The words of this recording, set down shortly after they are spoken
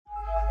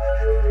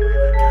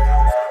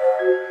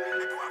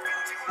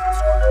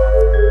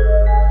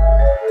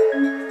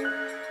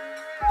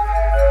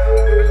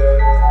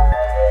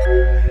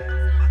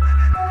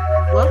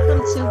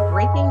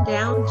Breaking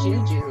Down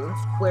Juju,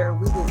 where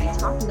we will be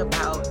talking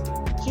about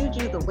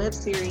Juju, the web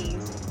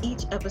series.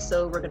 Each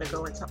episode, we're going to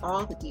go into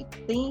all the deep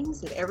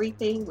themes and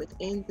everything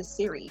within the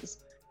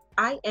series.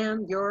 I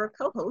am your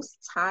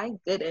co-host, Ty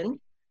Gooden.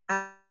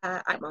 I'm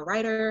a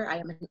writer, I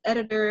am an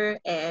editor,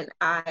 and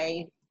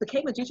I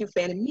became a Juju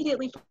fan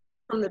immediately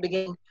from the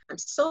beginning. I'm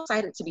so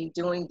excited to be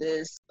doing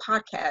this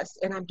podcast,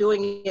 and I'm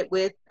doing it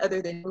with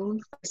other than Moon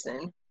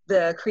Ferguson,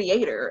 the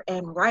creator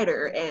and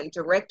writer and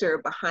director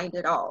behind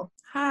it all.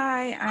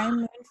 Hi, I'm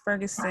Moon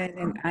Ferguson,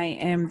 and I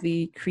am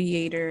the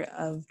creator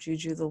of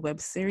Juju, the web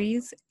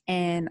series.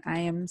 And I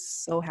am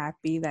so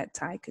happy that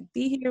Ty could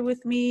be here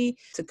with me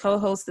to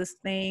co-host this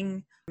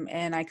thing.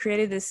 And I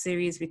created this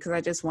series because I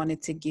just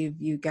wanted to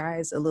give you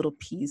guys a little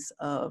piece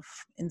of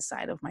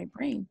inside of my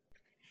brain.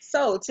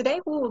 So today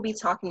we will be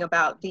talking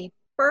about the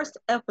first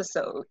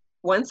episode,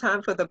 One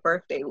Time for the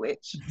Birthday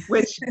Witch,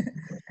 which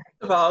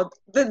of all,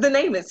 the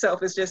name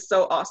itself is just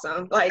so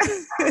awesome. Like,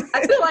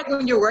 I feel like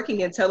when you're working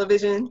in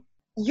television,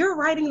 you're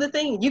writing the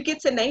thing, you get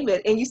to name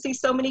it, and you see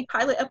so many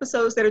pilot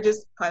episodes that are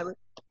just pilot,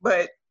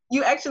 but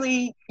you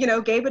actually,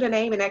 gave it a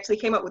name and actually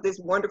came up with this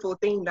wonderful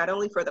theme, not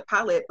only for the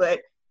pilot,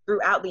 but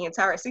throughout the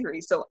entire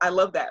series. So I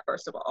love that,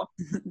 first of all.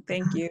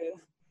 Thank you.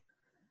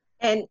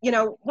 And,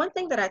 one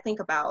thing that I think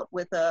about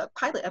with a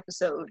pilot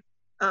episode,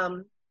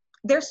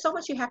 there's so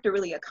much you have to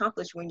really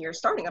accomplish when you're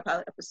starting a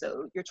pilot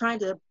episode. You're trying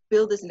to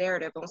build this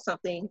narrative on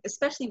something,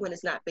 especially when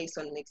it's not based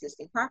on an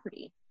existing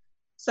property.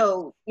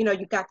 So,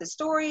 you've got the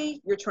story,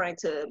 you're trying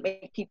to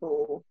make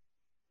people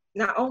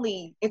not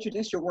only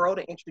introduce your world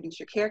and introduce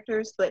your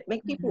characters, but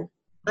make people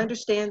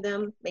understand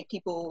them, make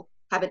people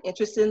have an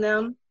interest in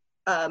them,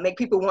 make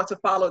people want to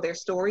follow their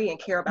story and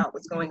care about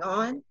what's going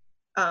on.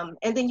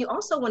 And then you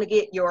also want to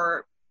get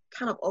your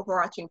kind of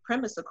overarching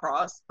premise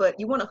across, but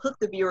you want to hook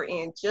the viewer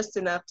in just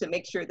enough to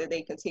make sure that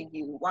they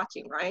continue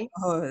watching, right?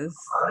 Oh,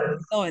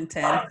 it's so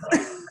intense.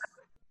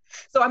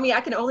 So,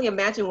 I can only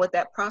imagine what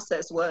that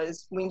process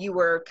was when you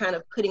were kind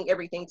of putting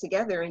everything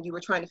together and you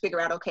were trying to figure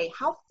out, okay,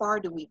 how far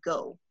do we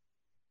go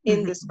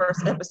in this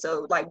first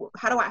episode? Like,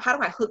 how do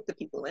I hook the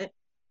people in?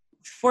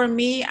 For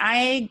me,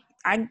 I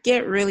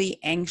get really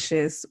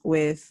anxious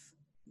with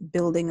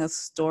building a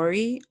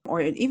story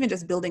or even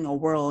just building a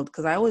world,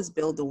 because I always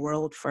build the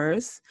world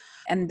first,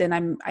 and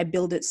then I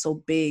build it so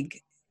big,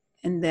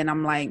 and then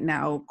I'm like,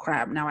 now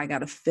I got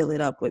to fill it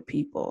up with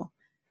people.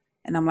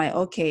 And I'm like,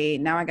 okay,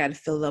 now I got to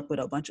fill it up with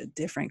a bunch of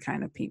different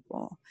kind of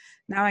people.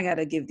 Now I got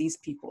to give these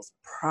people's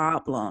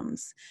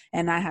problems,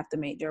 and I have to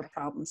make their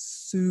problems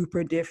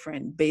super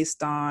different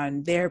based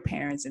on their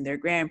parents and their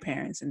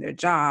grandparents and their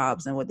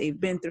jobs and what they've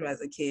been through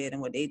as a kid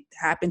and what they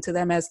happened to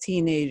them as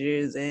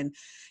teenagers. And,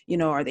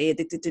 are they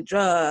addicted to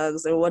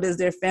drugs, or what is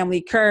their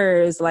family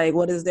curse? Like,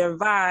 what is their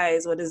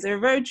vice? What is their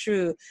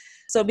virtue?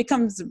 So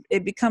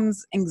it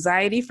becomes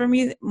anxiety for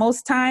me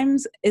most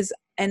times,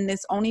 and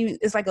it's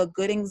like a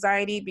good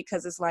anxiety,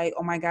 because it's like,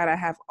 oh my God, I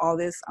have all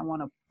this I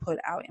want to put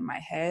out in my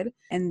head.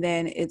 And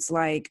then it's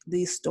like,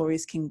 these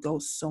stories can go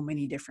so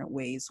many different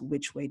ways.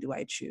 Which way do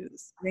I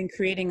choose? Then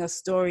creating a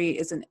story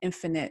is an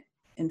infinite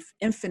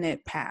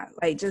path,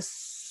 like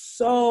just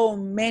so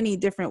many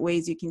different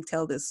ways you can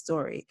tell this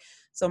story.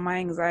 So my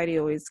anxiety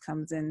always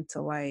comes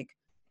into like,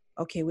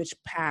 okay, which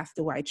path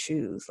do I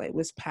choose? Like,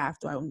 which path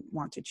do I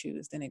want to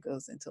choose? Then it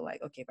goes into like,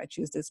 okay, if I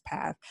choose this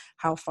path,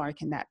 how far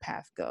can that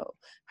path go?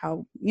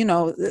 How,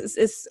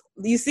 it's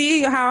you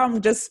see how I'm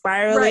just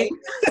spiraling?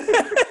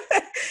 Right.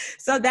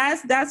 So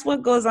that's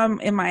what goes on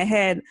in my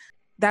head.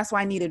 That's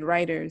why I needed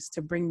writers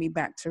to bring me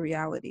back to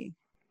reality.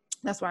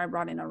 That's why I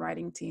brought in a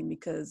writing team,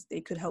 because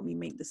they could help me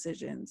make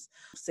decisions.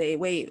 Say,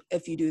 wait,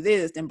 if you do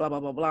this, then blah,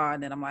 blah, blah, blah.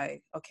 And then I'm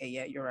like, okay,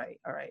 yeah, you're right.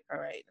 All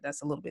right.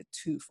 That's a little bit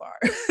too far.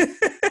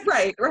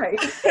 Right.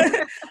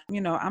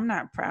 I'm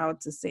not proud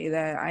to say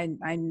that.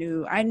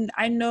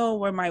 I know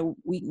where my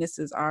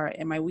weaknesses are,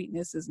 and my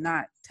weakness is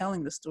not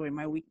telling the story.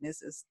 My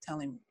weakness is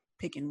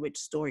picking which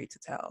story to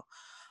tell.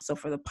 So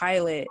for the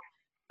pilot,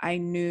 I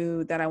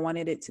knew that I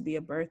wanted it to be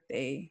a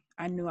birthday.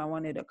 I knew I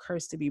wanted a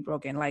curse to be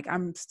broken. Like,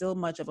 I'm still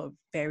much of a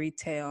fairy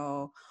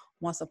tale,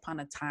 once upon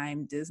a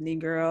time Disney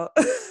girl.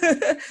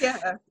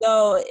 Yeah.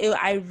 So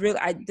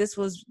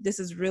this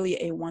is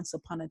really a once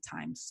upon a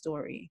time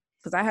story,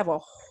 because I have a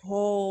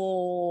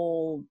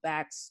whole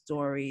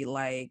backstory.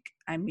 Like,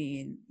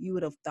 you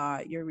would have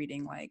thought you're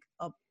reading like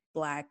a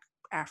Black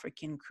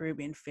African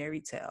Caribbean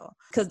fairy tale,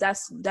 because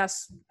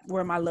that's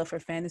where my love for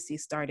fantasy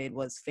started,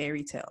 was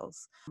fairy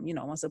tales.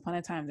 Once upon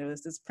a time there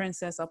was this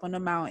princess up on the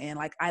mountain.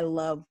 Like, I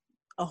love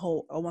a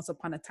once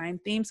upon a time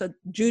theme. So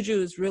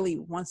Juju is really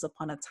once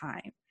upon a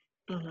time.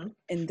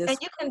 In this,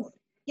 and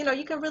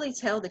you can really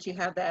tell that you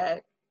have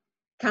that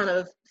kind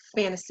of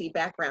fantasy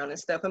background and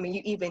stuff.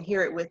 You even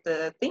hear it with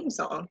the theme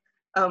song,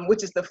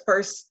 which is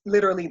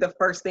literally the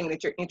first thing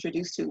that you're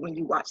introduced to when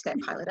you watch that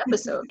pilot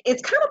episode.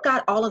 It's kind of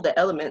got all of the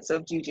elements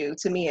of Juju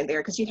to me in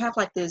there, because you have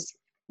like this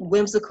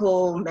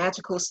whimsical,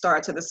 magical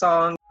start to the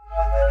song.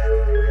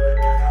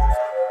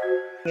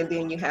 And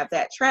then you have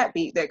that trap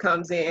beat that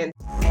comes in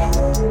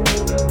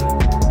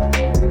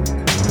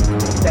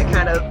that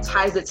kind of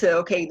ties it to,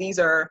 okay, these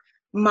are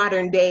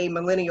modern day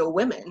millennial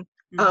women.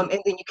 Mm-hmm.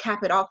 And then you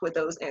cap it off with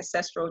those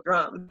ancestral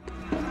drums.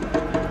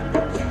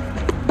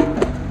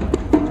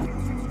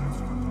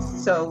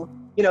 So,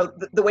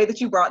 the way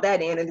that you brought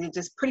that in, and it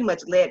just pretty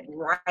much led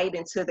right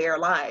into their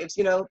lives.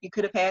 You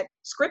could have had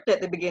script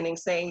at the beginning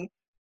saying,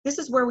 this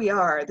is where we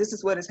are, this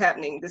is what is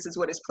happening, this is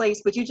what is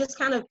placed, but you just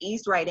kind of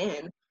eased right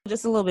in.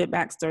 Just a little bit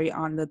backstory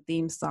on the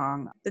theme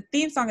song. The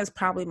theme song is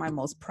probably my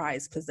most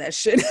prized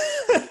possession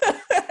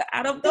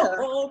out of the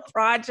whole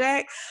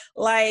project.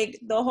 Like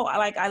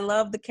I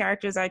love the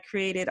characters I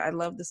created. I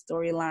love the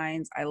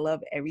storylines. I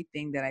love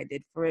everything that I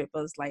did for it.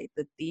 But it's like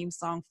the theme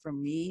song for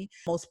me,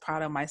 most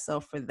proud of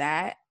myself for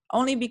that.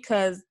 Only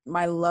because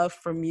my love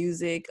for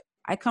music,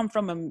 I come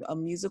from a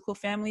musical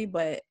family,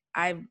 but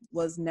I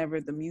was never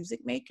the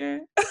music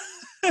maker.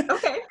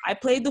 Okay. I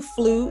played the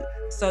flute,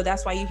 so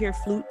that's why you hear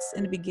flutes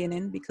in the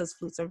beginning, because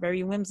flutes are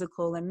very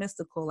whimsical and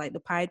mystical, like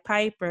the Pied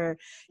Piper,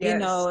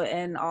 Yes.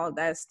 and all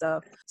that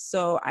stuff.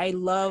 So I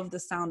love the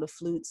sound of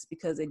flutes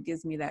because it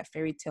gives me that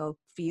fairy tale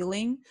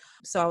feeling.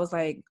 So I was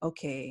like,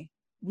 okay,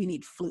 we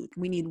need flute,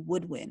 we need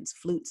woodwinds,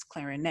 flutes,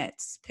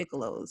 clarinets,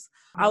 piccolos.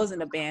 I was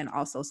in a band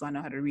also, so I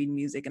know how to read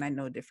music and I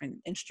know different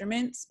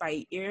instruments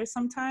by ear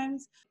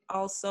sometimes.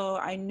 Also,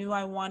 I knew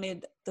I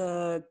wanted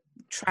the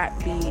trap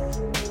beat.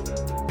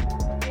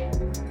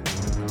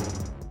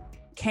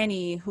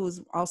 Kenny,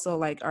 who's also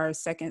like our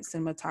second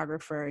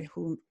cinematographer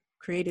who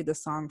created the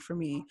song for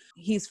me,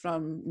 he's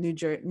from New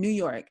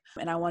York,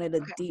 and I wanted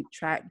a deep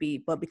trap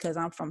beat, but because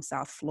I'm from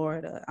South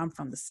Florida, I'm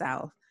from the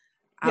South,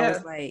 I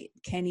was like,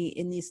 Kenny,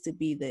 it needs to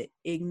be the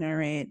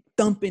ignorant,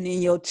 thumping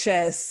in your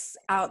chest,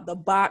 out the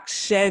box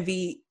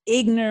Chevy,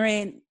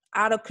 ignorant,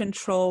 out of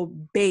control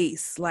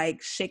bass, like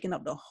shaking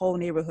up the whole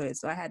neighborhood.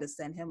 So I had to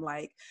send him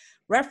like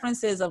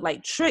references of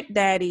like Trick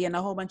Daddy and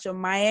a whole bunch of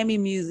Miami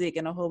music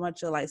and a whole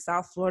bunch of like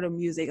South Florida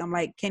music. I'm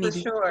like, Kenny, For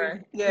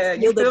sure. you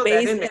feel the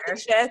bass in the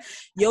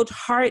chest? Your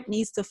heart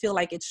needs to feel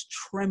like it's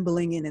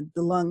trembling in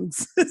the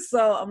lungs.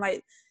 So I'm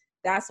like,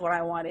 that's what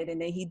I wanted.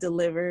 And then he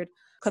delivered.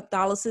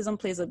 Catholicism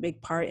plays a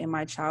big part in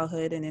my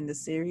childhood and in the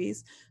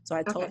series. So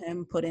I told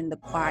him put in the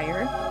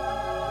choir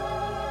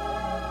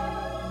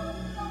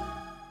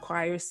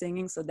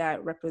singing. So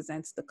that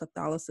represents the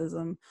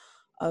Catholicism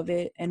of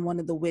it. And one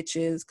of the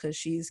witches, because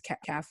she's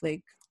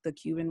Catholic, the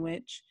Cuban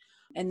witch.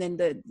 And then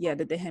the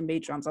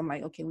djembe drums. I'm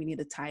like, okay, we need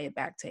to tie it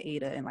back to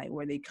Ada and like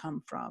where they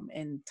come from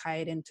and tie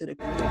it into the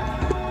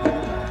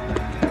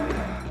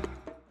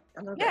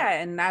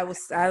and I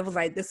was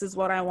like, this is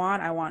what I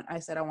want. I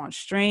said I want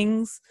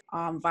strings,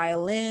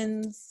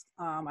 violins.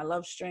 I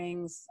love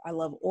strings. I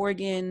love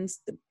organs.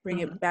 To bring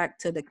it back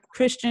to the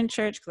Christian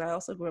church, because I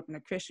also grew up in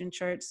a Christian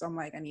church. So I'm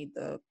like, I need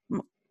the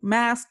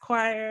mass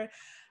choir.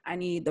 I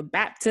need the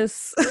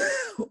Baptist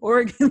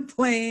organ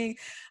playing.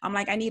 I'm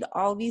like, I need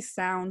all these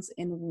sounds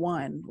in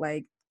one,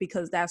 like,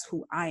 because that's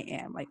who I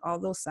am. Like all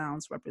those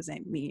sounds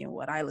represent me and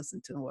what I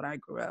listened to and what I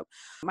grew up.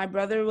 My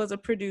brother was a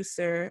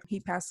producer.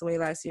 He passed away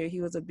last year. He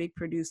was a big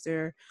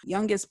producer.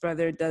 Youngest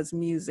brother does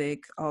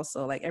music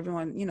also. Like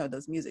everyone,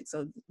 does music.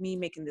 So me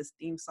making this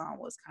theme song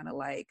was kind of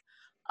like,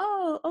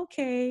 oh,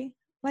 okay.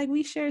 Like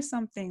we share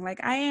something.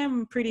 Like I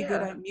am pretty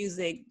good at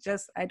music.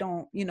 Just I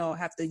don't,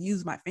 have to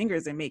use my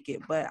fingers and make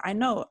it. But I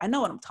know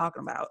what I'm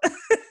talking about.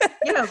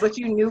 Yeah, but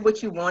you knew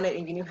what you wanted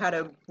and you knew how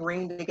to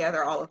bring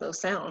together all of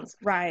those sounds.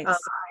 Right.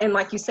 And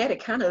like you said,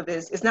 it kind of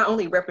is not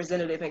only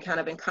representative and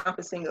kind of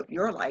encompassing of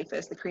your life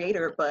as the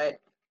creator, but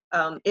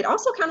it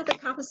also kind of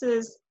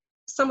encompasses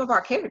some of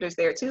our characters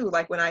there too.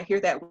 Like when I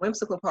hear that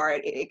whimsical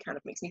part, it kind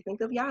of makes me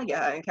think of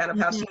Yaya and kind of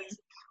how she's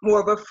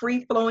more of a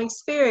free flowing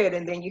spirit.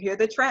 And then you hear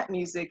the trap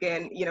music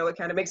and, it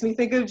kind of makes me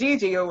think of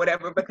Gigi or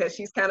whatever, because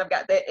she's kind of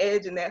got that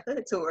edge and that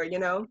hood to her,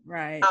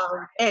 Right.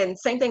 And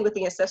same thing with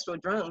the ancestral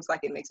drums. Like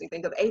it makes me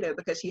think of Ada,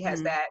 because she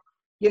has that,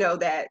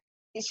 that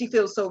she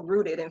feels so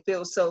rooted and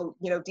feels so,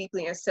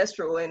 deeply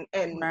ancestral, and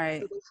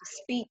right. the way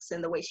she speaks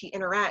and the way she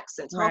interacts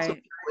and talks with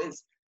people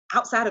is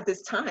outside of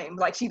this time.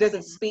 Like she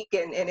doesn't speak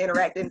and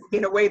interact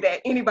in a way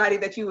that anybody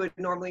that you would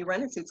normally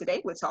run into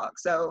today would talk.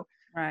 So,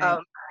 I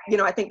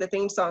think the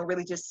theme song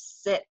really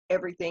just set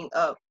everything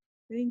up.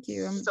 Thank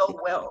you. So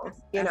well,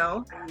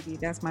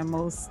 That's my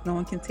most, no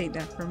one can take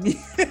that from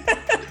me.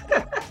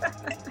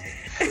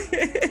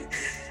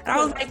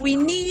 I was like, we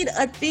need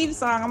a theme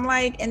song. I'm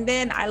like, and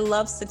then I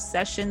love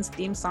Succession's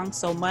theme song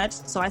so much.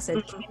 So I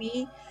said,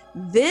 Kenny,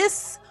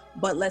 this,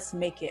 but let's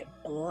make it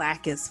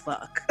black as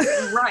fuck.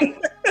 Right.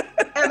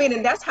 I mean,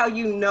 and that's how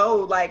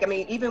like, I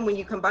mean, even when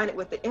you combine it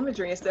with the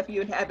imagery and stuff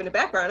you have in the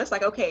background, it's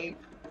like, okay,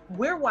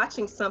 we're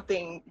watching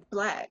something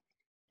black,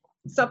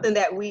 something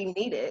that we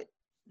needed,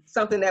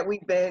 something that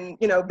we've been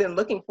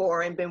looking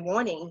for and been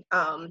wanting.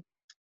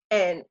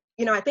 And,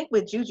 I think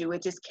with Juju,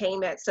 it just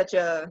came at such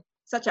an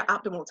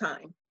optimal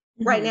time.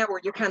 Right now, where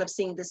you're kind of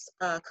seeing this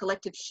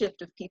collective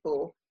shift of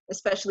people,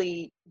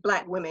 especially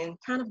Black women,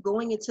 kind of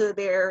going into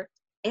their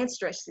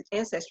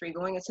ancestry,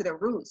 going into their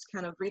roots,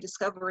 kind of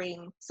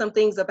rediscovering some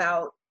things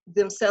about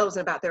themselves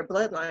and about their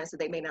bloodlines that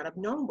they may not have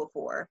known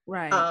before.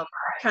 Right.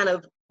 Kind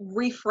of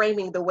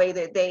reframing the way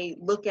that they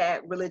look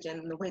at religion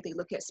and the way they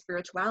look at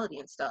spirituality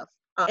and stuff.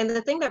 And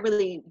the thing that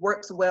really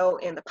works well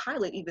in the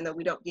pilot, even though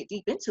we don't get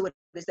deep into it,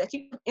 is that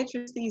you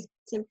introduce these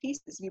in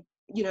pieces. You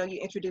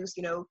introduce,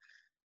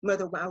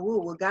 Mother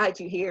Wawu will guide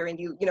you here, and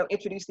you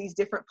introduce these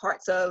different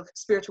parts of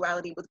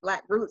spirituality with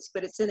Black roots,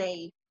 but it's in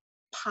a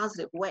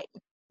positive way.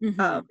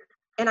 Mm-hmm.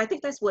 And I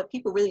think that's what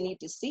people really need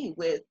to see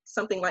with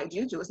something like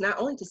Juju, is not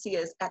only to see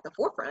us at the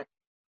forefront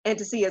and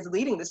to see us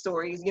leading the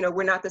stories.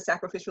 We're not the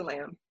sacrificial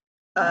lamb.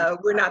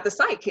 We're not the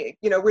sidekick.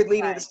 We're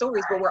leading the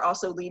stories, but we're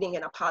also leading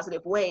in a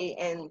positive way.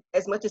 And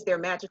as much as they're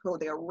magical,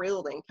 they're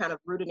real and kind of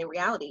rooted in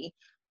reality.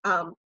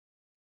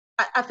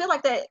 I feel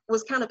like that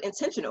was kind of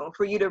intentional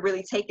for you to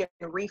really take it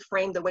and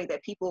reframe the way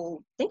that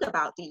people think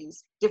about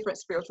these different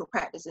spiritual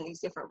practices and these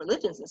different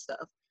religions and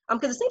stuff.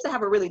 Because it seems to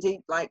have a really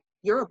deep,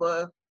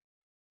 Yoruba,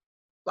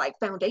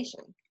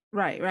 foundation.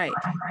 Right.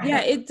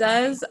 Yeah, it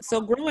does.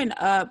 So growing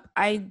up,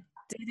 I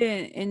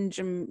didn't in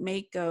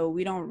Jamaica,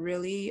 we don't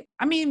really,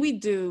 I mean, we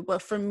do,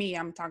 but for me,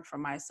 I'm talking for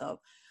myself.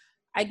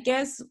 I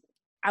guess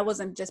I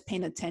wasn't just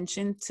paying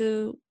attention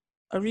to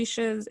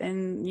Orishas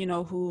and,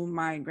 who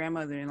my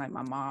grandmother and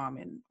my mom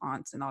and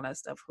aunts and all that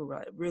stuff who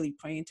were really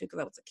praying to because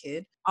I was a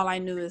kid. All I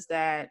knew is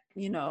that,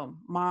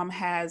 mom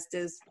has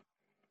this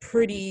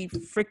pretty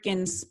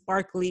freaking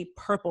sparkly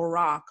purple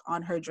rock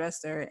on her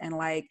dresser, and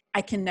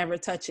I can never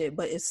touch it,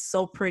 but it's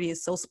so pretty,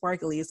 it's so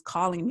sparkly, it's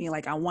calling me,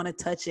 I want to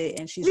touch it,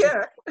 and she's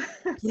just,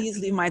 please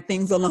leave my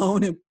things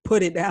alone and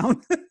put it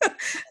down.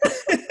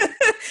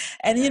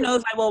 And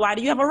it's well, why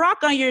do you have a rock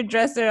on your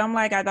dresser? I'm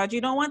like, I thought you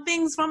don't want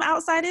things from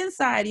outside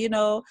inside.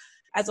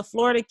 As a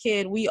Florida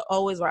kid, we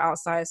always were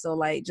outside, so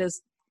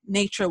just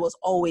nature was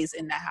always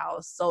in the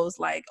house. So it's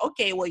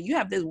okay, well, you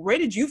have this, where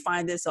did you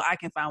find this so I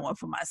can find one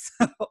for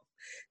myself?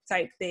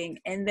 Type thing.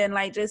 And then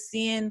just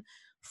seeing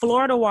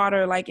Florida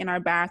water in our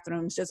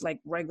bathrooms, just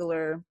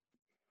regular,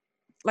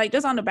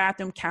 just on the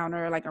bathroom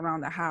counter,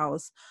 around the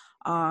house,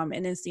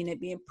 and then seeing it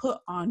being put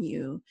on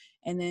you,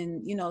 and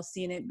then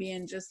seeing it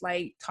being just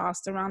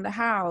tossed around the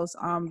house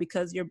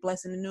because you're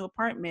blessing a new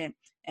apartment.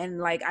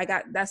 And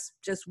that's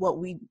just what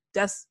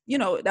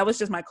that was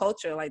just my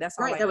culture. That's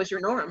all. Right, that was your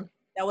norm.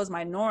 That was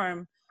my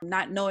norm,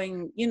 not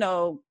knowing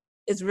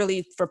it's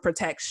really for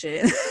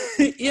protection.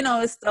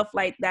 It's stuff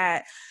like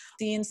that.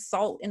 Seeing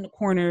salt in the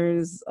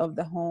corners of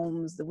the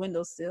homes, the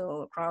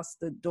windowsill, across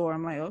the door.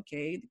 I'm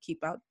okay,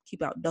 keep out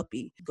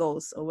duppy,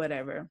 ghosts or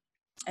whatever.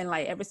 And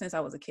ever since I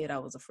was a kid, I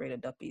was afraid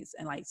of duppies,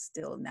 and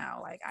still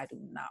now, I do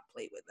not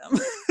play with them.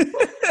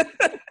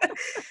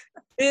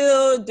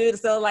 Still, dude.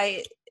 So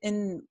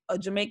in a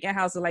Jamaican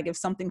house, if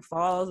something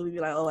falls, we'd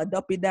be oh, a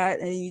duppy that,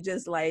 and you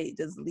just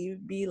just leave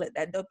it be, let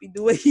that duppy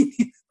do what he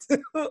needs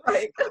to.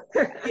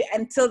 Yeah,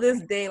 until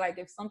this day,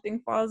 if something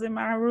falls in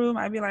my room,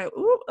 I'd be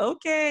ooh,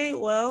 okay,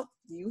 well,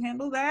 you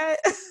handle that.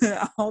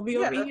 I'll be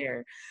over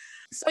here.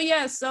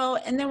 So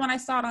and then when I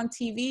saw it on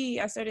TV,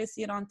 I started to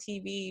see it on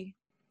TV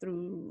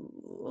through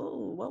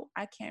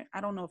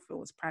I don't know if it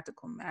was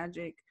Practical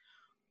Magic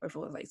or if it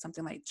was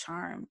something like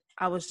Charmed.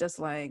 I was just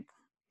the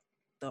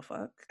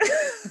fuck?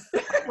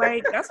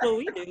 That's what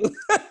we do.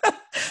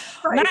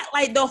 Right.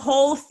 Not the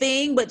whole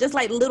thing, but just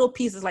little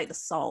pieces, the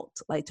salt,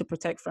 to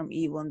protect from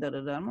evil and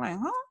da-da-da. I'm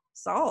huh?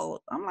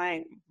 Salt? I'm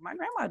my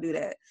grandma do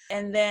that.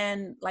 And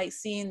then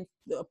seeing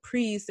the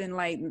priest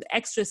and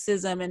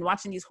exorcism and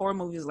watching these horror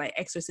movies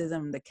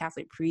Exorcism, the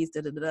Catholic priest,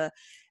 da-da-da.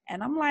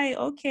 And I'm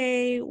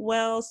okay,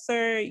 well,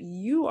 sir,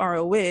 you are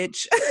a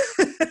witch.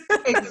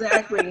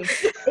 Exactly.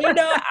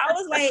 I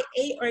was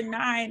 8 or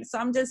 9. So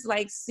I'm just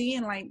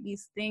seeing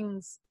these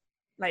things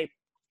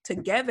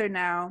together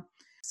now.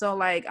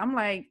 So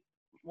I'm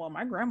well,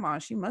 my grandma,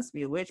 she must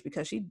be a witch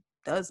because she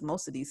does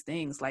most of these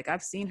things.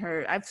 I've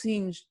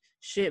seen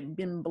shit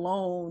been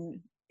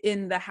blown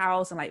in the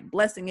house and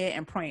blessing it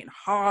and praying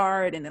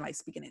hard and then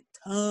speaking in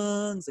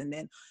tongues and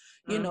then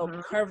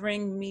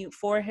covering me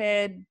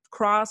forehead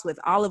cross with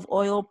olive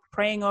oil,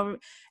 praying over.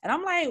 And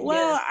I'm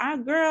well,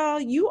 girl,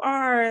 you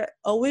are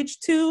a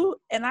witch too.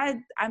 And I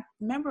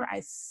remember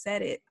I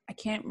said it. I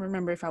can't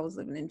remember if I was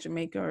living in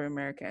Jamaica or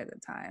America at the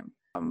time,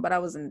 but I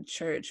was in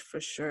church for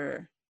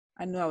sure.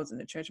 I knew I was in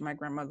the church. My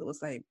grandmother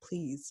was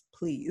please,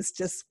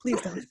 just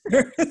please don't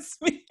embarrass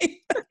me.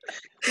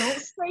 Don't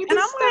say and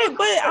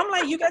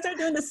I'm you guys are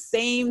doing the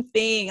same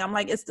thing. I'm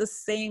it's the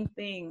same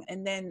thing.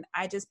 And then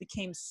I just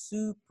became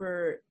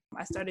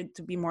I started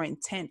to be more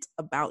intent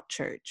about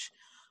church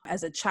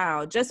as a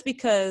child, just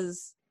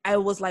because I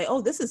was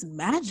oh, this is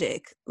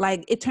magic.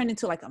 It turned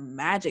into a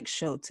magic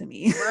show to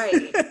me.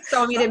 Right.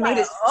 So, it made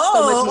it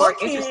so much more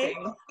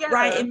interesting. Yeah.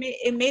 Right.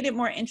 It made it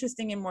more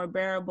interesting and more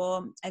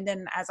bearable. And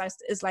then as I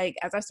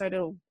started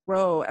to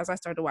grow, as I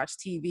started to watch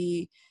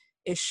TV,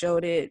 it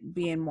showed it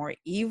being more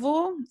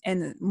evil,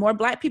 and more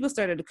Black people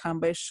started to come,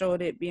 but it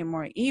showed it being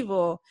more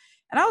evil.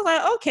 And I was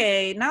like,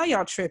 okay, now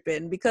y'all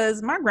tripping,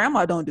 because my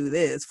grandma don't do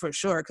this for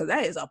sure, because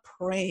that is a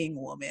praying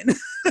woman.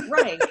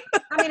 Right.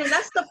 I mean, and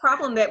that's the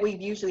problem that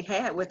we've usually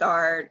had with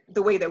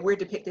the way that we're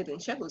depicted in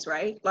shows,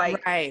 right?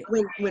 Like Right.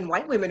 when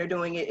white women are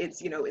doing it,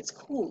 it's, it's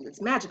cool,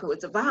 it's magical,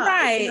 it's a vibe,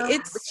 Right.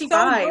 It's witchy so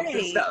vibes and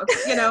great. stuff.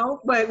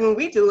 But when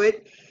we do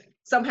it,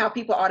 somehow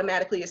people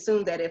automatically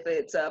assume that if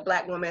it's a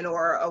Black woman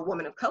or a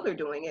woman of color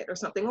doing it or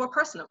something, or a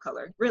person of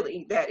color,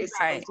 really, that it's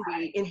Right. supposed to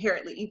be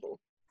inherently evil.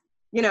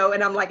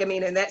 And I'm like, I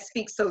mean, and that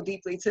speaks so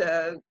deeply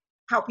to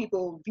how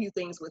people view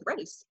things with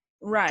race.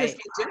 Just Right.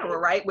 in general,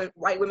 right? When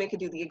white women can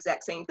do the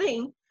exact same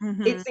thing,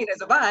 Mm-hmm. it's seen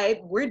as a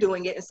vibe. We're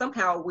doing it, and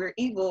somehow we're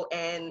evil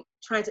and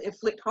trying to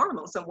inflict harm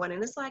on someone.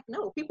 And it's like,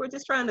 no, people are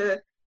just trying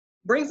to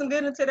bring some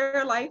good into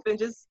their life and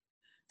just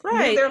live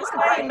Right. their It's life,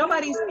 like, right?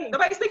 Nobody's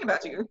thinking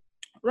about you.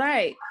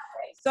 right.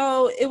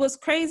 So it was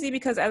crazy,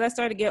 because as I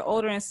started to get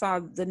older and saw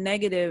the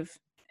negative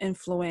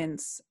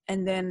influence,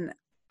 and then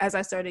as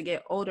I started to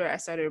get older, I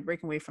started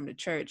breaking away from the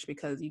church,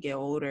 because you get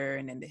older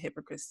and then the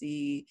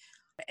hypocrisy,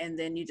 and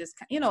then you just,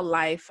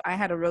 life. I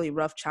had a really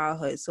rough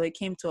childhood. So it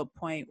came to a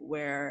point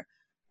where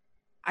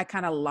I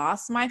kind of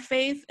lost my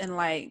faith and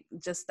like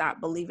just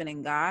stopped believing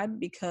in God,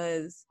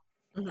 because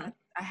Mm-hmm.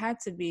 I had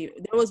to be.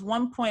 There was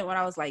one point when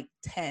I was like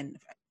 10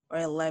 or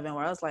 11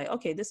 where I was like,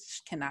 okay,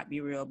 this cannot be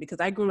real, because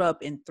I grew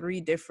up in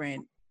 3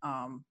 different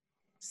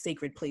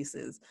sacred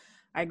places.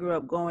 I grew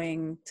up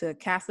going to a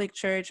Catholic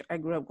church. I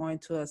grew up going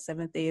to a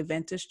Seventh-day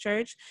Adventist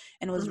church,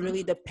 and it was Mm-hmm.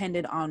 really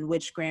dependent on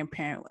which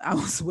grandparent I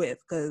was with,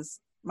 because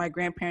my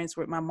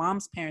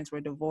mom's parents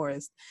were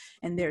divorced,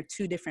 and they're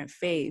 2 different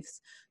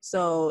faiths.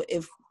 So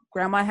if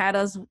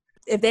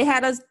they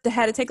had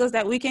to take us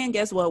that weekend,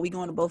 guess what? We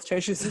going to both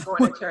churches. You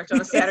going to church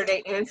on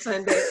Saturday and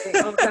Sunday?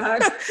 Oh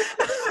God.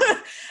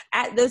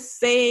 At the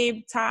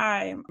same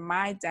time,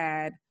 my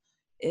dad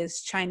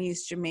is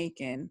Chinese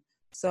Jamaican.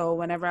 So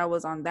whenever I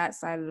was on that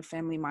side of the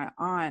family, my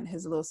aunt,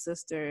 his little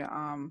sister,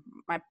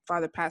 my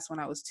father passed when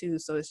I was 2.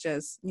 So it's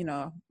just,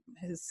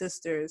 his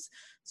sisters.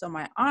 So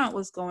my aunt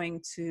was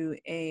going to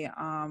a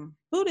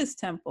Buddhist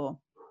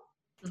temple.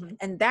 Mm-hmm.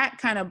 And that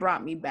kind of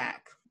brought me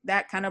back.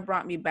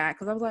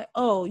 Because I was like,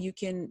 oh, you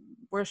can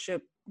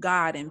worship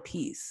God in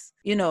peace.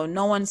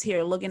 No one's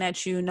here looking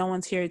at you. No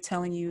one's here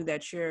telling you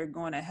that you're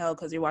going to hell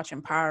because you're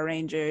watching Power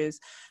Rangers.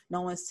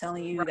 No one's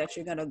telling you that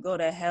you're going to go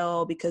to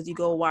hell because you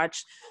go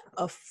watch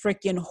a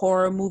freaking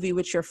horror movie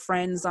with your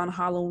friends on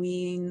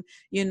Halloween.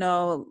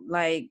 No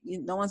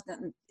one's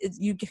going to,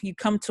 you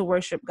come to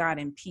worship God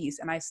in peace.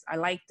 And I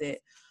liked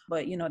it,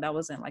 but that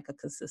wasn't like a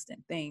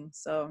consistent thing.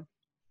 So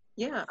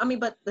Yeah, I mean,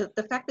 but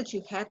the fact that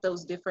you've had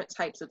those different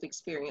types of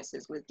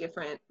experiences with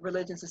different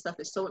religions and stuff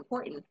is so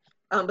important,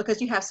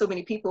 because you have so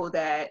many people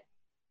that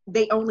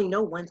they only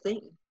know one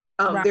thing.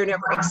 right. They're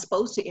never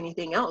exposed to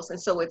anything else.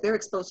 And so if they're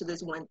exposed to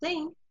this one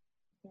thing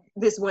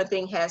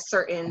has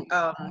certain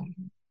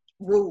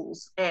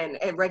rules and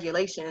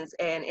regulations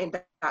and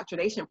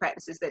indoctrination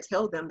practices that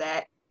tell them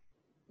that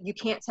you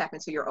can't tap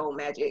into your own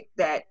magic,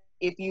 that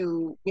if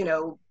you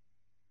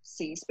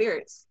see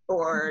spirits,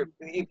 or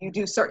if you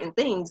do certain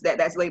things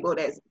that's labeled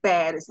as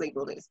bad, it's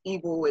labeled as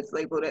evil, it's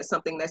labeled as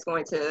something that's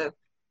going to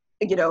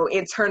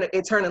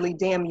eternally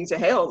damn you to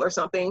hell or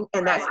something,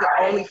 and that's the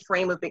only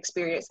frame of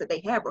experience that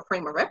they have, or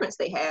frame of reference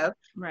they have,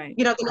 Right.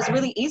 then it's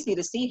really easy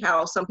to see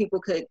how some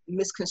people could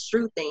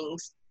misconstrue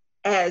things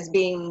as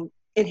being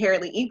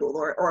inherently evil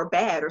or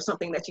bad, or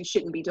something that you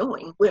shouldn't be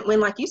doing, when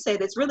like you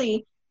said, it's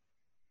really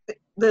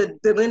the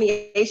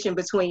delineation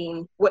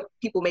between what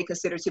people may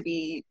consider to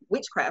be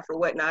witchcraft or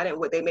whatnot, and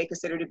what they may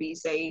consider to be,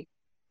 say,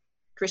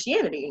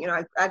 Christianity.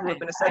 I grew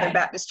up in a Southern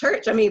Baptist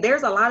church. I mean,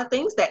 there's a lot of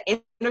things that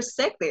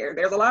intersect there.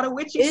 There's a lot of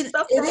witchy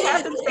stuff that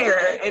happens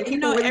there, and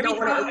people really don't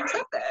want to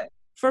accept that.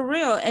 For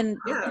real. And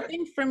Yeah. the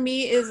thing for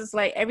me is, it's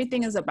like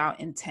everything is about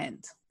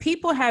intent.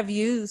 People have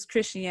used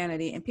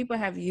Christianity and people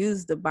have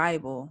used the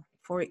Bible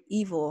for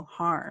evil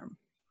harm.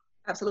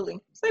 Absolutely.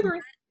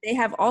 Slavery. They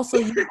have also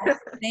used the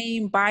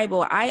same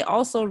Bible. I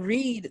also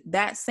read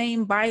that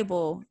same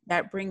Bible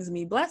that brings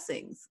me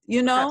blessings,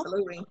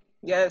 Absolutely.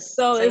 Yes.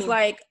 So Same. it's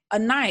like a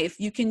knife.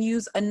 You can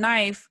use a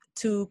knife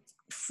to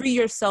free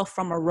yourself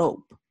from a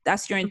rope.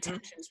 That's your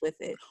intentions with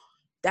it.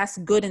 That's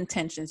good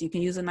intentions. You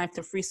can use a knife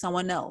to free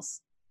someone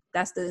else.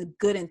 That's the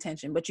good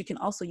intention. But you can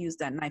also use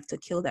that knife to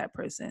kill that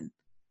person.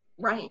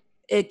 Right.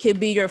 It could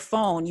be your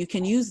phone. You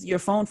can use your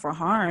phone for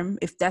harm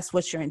if that's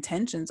what your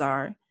intentions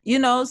are.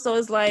 So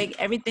it's like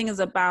everything is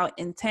about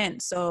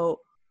intent.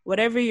 So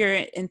whatever your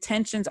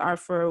intentions are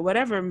for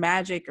whatever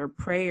magic or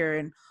prayer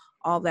and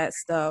all that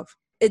stuff,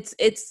 it's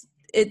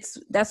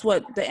that's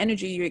what the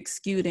energy you're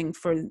exuding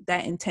for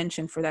that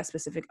intention, for that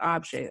specific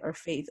object or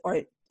faith,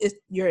 or it's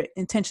your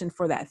intention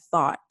for that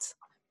thought.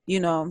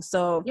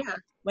 So Yeah.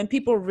 when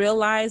people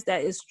realize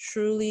that it's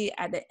truly,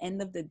 at the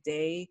end of the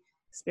day,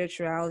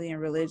 spirituality and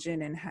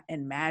religion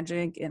and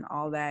magic and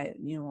all that,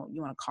 you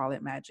want to call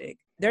it magic,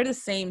 they're the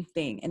same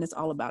thing, and it's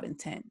all about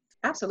intent.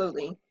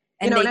 Absolutely.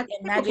 And and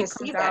magic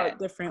comes out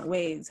different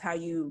ways. How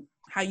you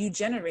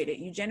generate it.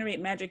 You generate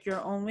magic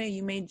your own way.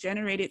 You may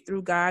generate it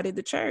through God and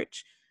the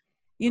church.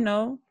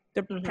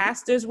 The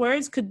pastor's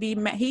words could be,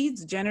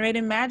 he's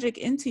generating magic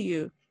into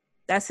you.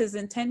 That's his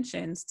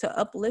intentions, to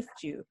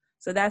uplift you.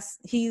 So that's,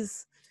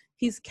 he's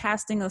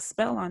casting a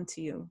spell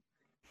onto you.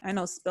 I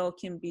know spell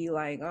can be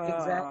like,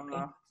 Exactly.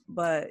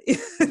 but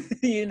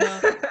you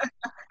know,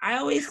 I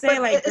always say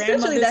But like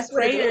essentially, grandmother's that's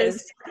what it prayers.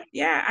 is.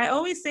 Yeah, I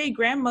always say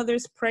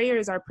grandmother's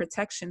prayers are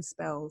protection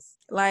spells.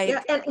 Yeah,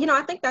 Like, and you know,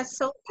 I think that's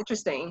so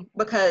interesting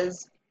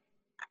because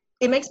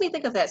it makes me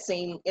think of that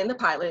scene in the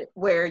pilot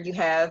where you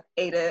have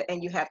Ada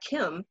and you have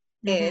Kim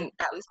in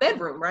Allie's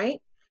bedroom,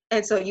 right?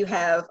 And so you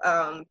have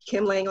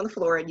Kim laying on the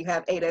floor and you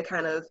have Ada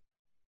kind of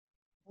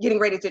getting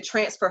ready to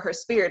transfer her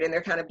spirit, and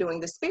they're kind of doing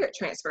the spirit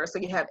transfer. So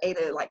you have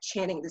Ada like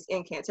chanting this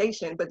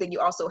incantation, but then you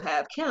also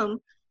have Kim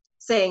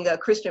saying a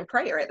Christian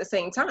prayer at the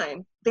same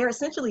time. They're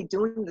essentially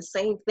doing the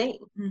same thing.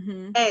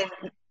 And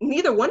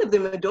neither one of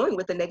them are doing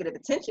with a negative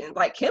intention.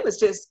 Like Kim is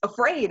just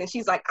afraid and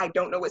she's like, I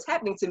don't know what's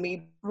happening to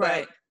me,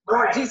 but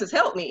Lord Jesus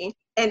help me.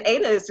 And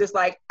Ada is just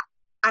like,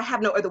 I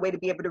have no other way to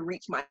be able to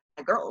reach my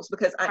girls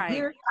because I'm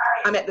here,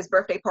 I'm at this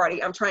birthday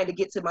party, I'm trying to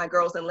get to my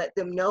girls and let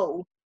them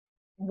know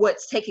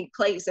what's taking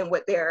place and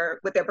what their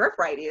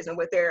birthright is and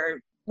what they're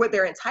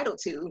entitled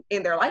to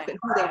in their life and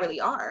who they really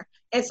are.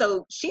 And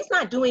so she's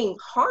not doing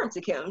harm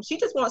to Kim. She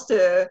just wants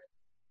to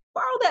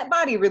borrow that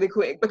body really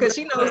quick because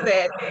she knows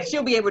that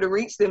she'll be able to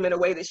reach them in a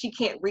way that she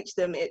can't reach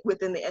them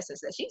within the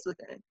essence that she's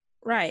within.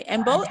 Right.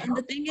 And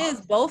the thing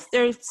is, both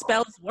their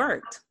spells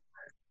worked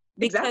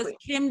because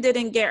Kim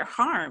didn't get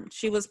harmed.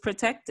 She was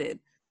protected.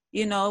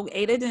 You know,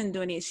 Ada didn't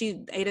do any,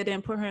 Ada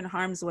didn't put her in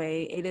harm's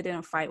way. Ada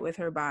didn't fight with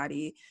her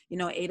body. You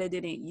know, Ada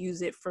didn't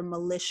use it for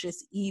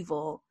malicious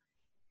evil.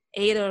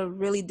 Ada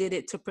really did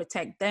it to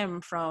protect them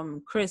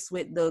from Chris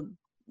with the,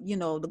 you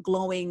know, the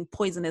glowing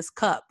poisonous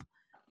cup.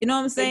 You know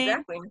what I'm saying?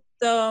 Exactly.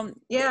 So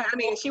yeah, I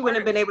mean, she wouldn't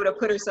have been able to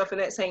put herself in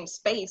that same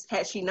space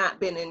had she not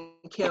been in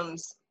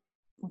Kim's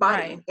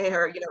body, in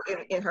her, you know,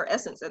 in her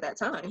essence at that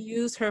time.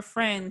 Use her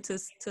friend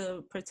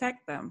to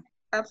protect them.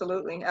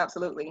 Absolutely,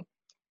 absolutely.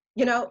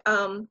 You know,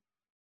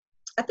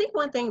 I think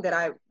one thing that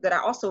I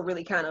also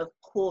really kind of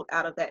pulled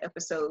out of that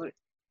episode,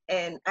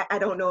 and I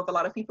don't know if a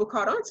lot of people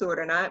caught on to it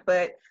or not,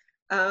 but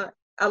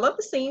I love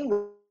the scene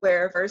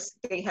where first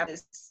they have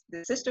this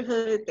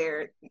sisterhood,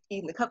 they're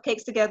eating the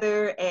cupcakes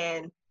together,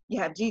 and you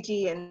have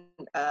Gigi and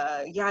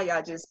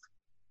Yaya just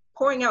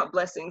pouring out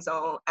blessings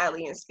on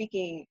Allie and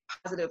speaking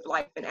positive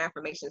life and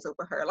affirmations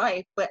over her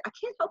life. But I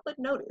can't help but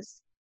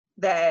notice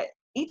that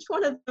each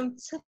one of them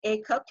took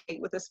a cupcake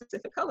with a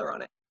specific color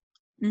on it.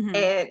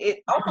 And it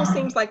almost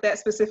seems like that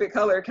specific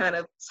color kind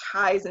of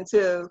ties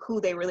into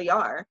who they really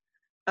are.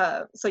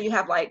 So you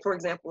have, like, for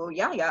example,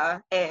 Yaya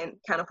and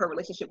kind of her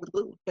relationship with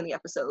Blue in the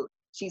episode.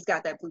 She's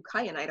got that blue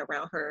kyanite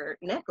around her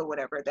neck or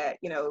whatever that,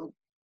 you know,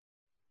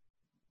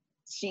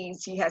 she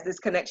has this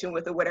connection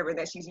with or whatever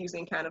that she's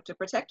using kind of to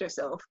protect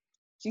herself.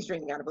 She's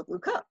drinking out of a blue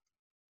cup.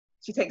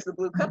 She takes the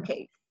blue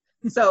cupcake.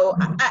 So,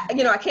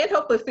 I can't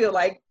help but feel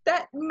like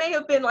that may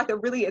have been like a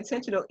really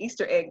intentional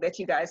Easter egg that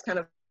you guys kind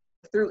of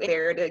threw in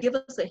there to give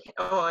us a hint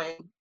on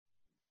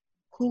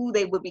who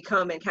they would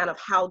become and kind of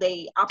how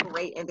they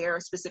operate and their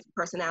specific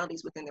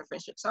personalities within their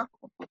friendship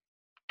circle.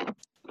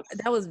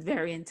 That was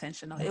very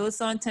intentional. It was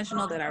so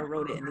intentional that I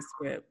wrote it in the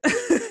script.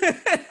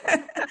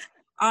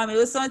 It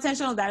was so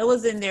intentional that it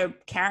was in their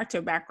character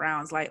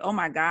backgrounds. Like, oh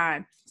my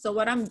God. So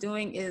what I'm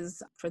doing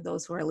is, for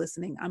those who are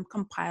listening, I'm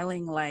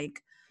compiling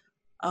like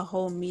a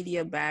whole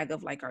media bag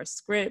of like our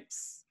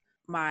scripts,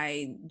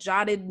 my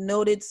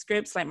noted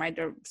scripts, like my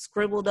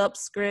scribbled up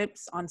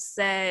scripts on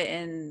set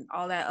and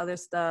all that other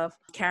stuff,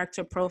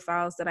 character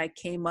profiles that I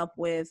came up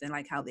with and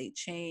like how they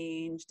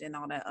changed and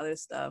all that other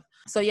stuff.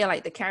 So yeah,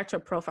 like the character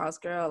profiles,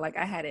 girl, like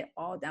I had it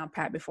all down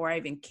pat before I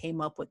even came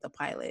up with the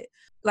pilot.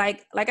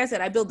 Like I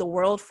said, I build the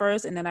world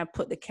first and then I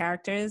put the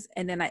characters,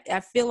 and then I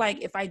feel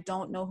like if I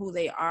don't know who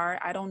they are,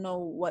 I don't know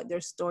what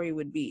their story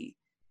would be.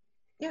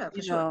 Yeah,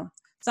 for sure.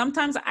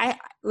 Sometimes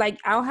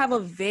I'll have a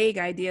vague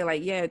idea,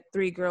 like, yeah,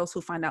 3 girls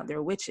who find out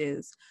they're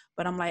witches,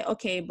 but I'm like,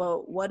 okay,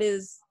 but what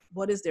is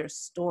their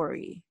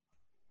story?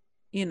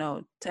 You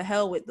know, to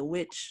hell with the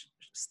witch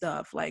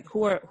stuff. Like,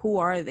 who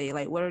are they?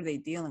 Like, what are they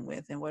dealing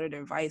with, and what are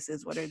their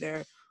vices? What are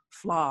their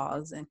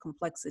flaws and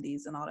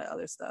complexities and all that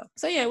other stuff?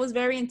 So yeah, it was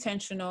very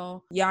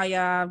intentional.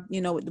 Yaya,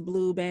 you know, with the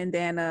blue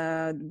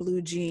bandana,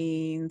 blue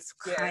jeans,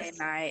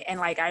 kyanite, and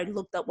like I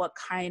looked up what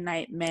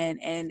kyanite meant,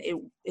 and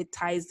it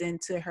ties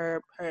into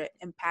her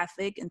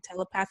empathic and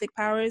telepathic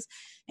powers,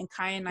 and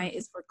kyanite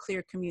is for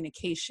clear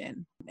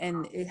communication,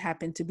 and it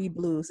happened to be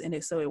blues,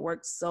 and so it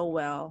worked so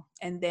well.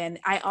 And then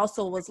I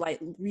also was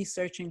like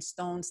researching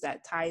stones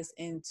that ties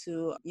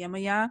into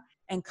Yemaya,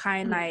 and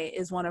kyanite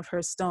is one of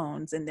her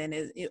stones, and then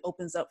it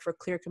opens up for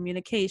clear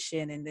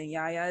communication. And then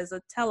Yaya is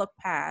a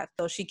telepath,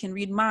 so she can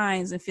read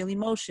minds and feel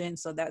emotion,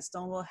 so that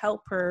stone will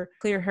help her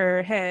clear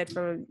her head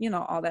for, you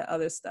know, all that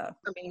other stuff.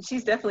 I mean,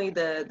 she's definitely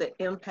the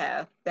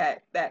empath,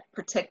 that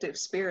protective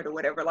spirit or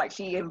whatever. Like,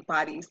 she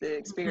embodies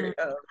the spirit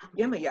of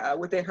Yemaya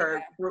within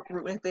her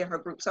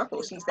group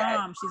circle. She's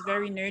she's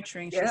very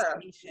nurturing. She's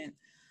patient.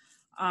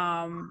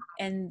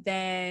 And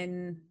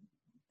then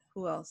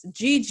Who else?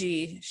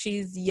 Gigi,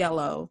 she's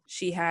yellow.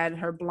 She had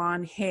her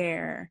blonde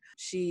hair.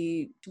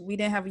 We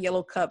didn't have a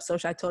yellow cup, so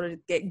I told her to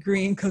get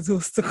green because it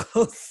was the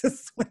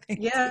closest thing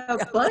to Yeah,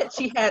 yellow. but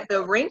she had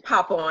the ring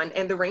pop on,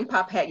 and the ring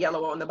pop had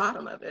yellow on the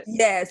bottom of it.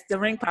 Yes, the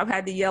ring pop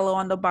had the yellow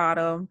on the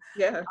bottom.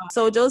 Yeah.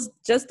 So just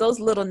those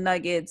little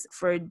nuggets.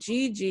 For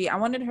Gigi, I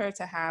wanted her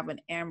to have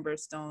an amber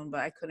stone, but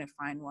I couldn't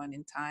find one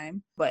in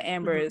time. But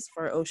amber is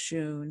for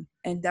Oshun,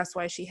 and that's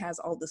why she has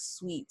all the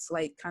sweets,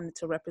 like kind of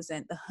to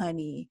represent the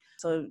honey.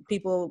 So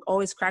people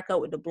always crack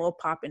up with the blow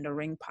pop and the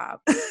ring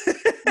pop.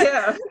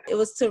 Yeah. It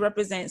was to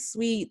represent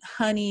sweet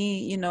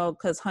honey, you know,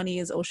 because honey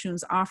is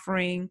Oshun's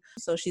offering.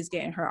 So she's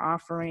getting her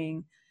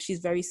offering. She's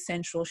very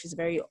sensual. She's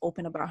very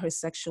open about her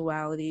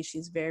sexuality.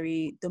 She's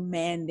very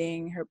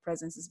demanding. Her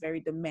presence is very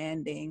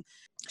demanding.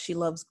 She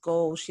loves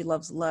gold. She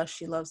loves lust.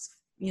 She loves,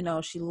 you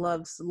know, she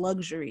loves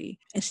luxury,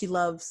 and she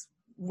loves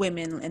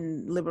women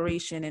and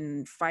liberation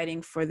and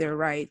fighting for their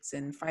rights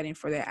and fighting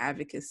for their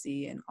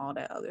advocacy and all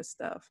that other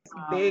stuff.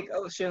 Big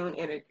Oshun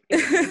energy,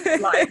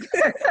 like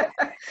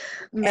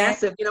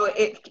massive. You know,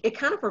 it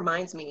kind of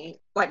reminds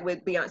me, like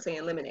with Beyonce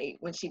and Lemonade,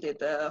 when she did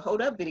the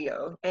Hold Up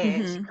video,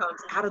 and she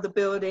comes out of the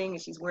building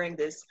and she's wearing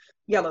this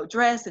yellow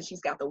dress and she's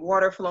got the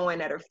water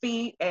flowing at her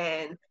feet,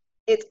 and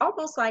it's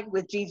almost like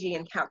with Gigi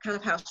and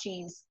how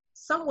she's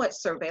somewhat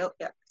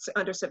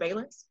under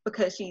surveillance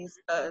because she's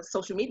a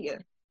social media,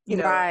 you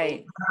know,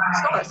 Right.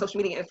 star,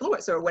 social media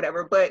influencer or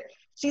whatever, but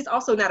she's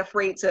also not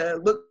afraid to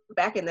look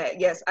back in that,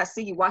 yes, I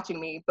see you watching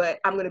me, but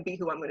I'm going to be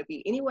who I'm going to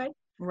be anyway.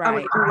 Right. I'm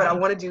going to do what I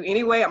want to do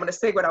anyway. I'm going to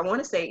say what I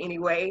want to say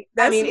anyway.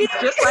 That's I mean, me.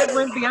 it's just like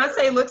when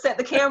Beyonce looks at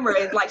the camera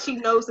and like she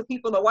knows the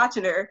people are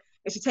watching her,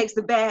 and she takes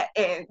the bat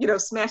and, you know,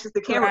 smashes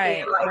the camera. Right,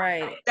 in. Like,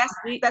 right.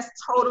 That's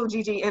total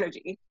Gigi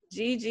energy.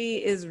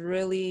 Gigi is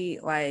really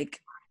like,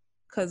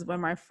 because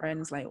when my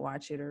friends like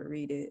watch it or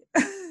read it,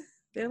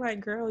 they're like,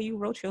 girl, you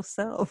wrote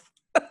yourself.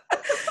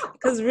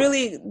 Because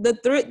really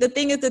the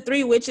thing is, the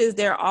three witches,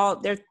 they're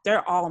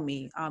all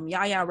me.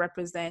 Yaya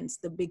represents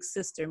the big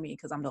sister me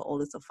because I'm the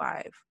oldest of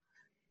 5.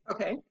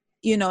 Okay.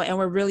 You know, and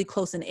we're really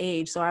close in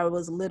age, so I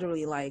was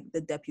literally like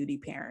the deputy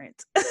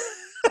parent.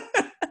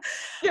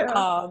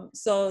 Yeah.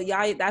 So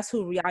Yaya, that's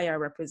who Yaya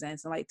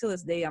represents, and like to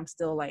this day I'm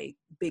still like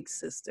big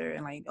sister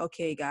and like,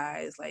 okay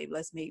guys, like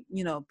let's make,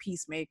 you know,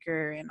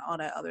 peacemaker and all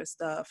that other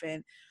stuff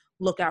and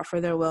look out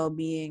for their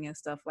well-being and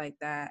stuff like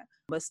that,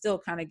 but still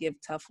kind of give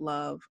tough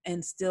love,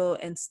 and still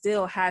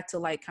had to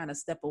like kind of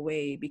step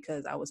away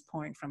because I was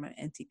pouring from an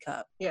empty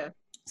cup. Yeah.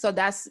 So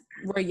that's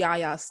where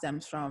Yaya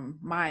stems from,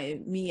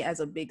 me as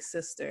a big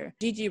sister.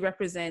 Gigi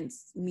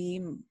represents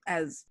me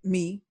as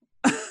me.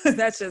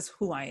 That's just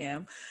who I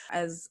am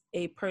as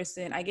a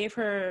person. I gave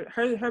her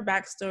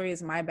backstory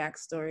is my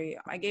backstory.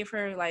 I gave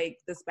her like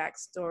this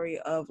backstory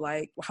of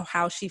like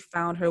how she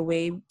found her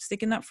way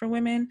sticking up for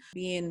women,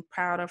 being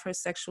proud of her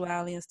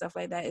sexuality and stuff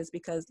like that, is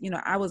because, you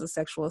know, I was a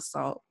sexual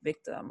assault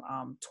victim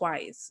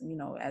twice, you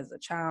know, as a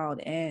child,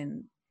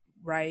 and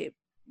right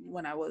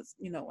when I was,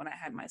 you know, when I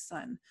had my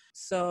son.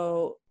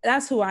 So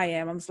that's who I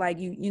am. I'm just like,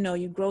 you know,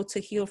 you grow to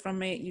heal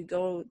from it. You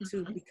go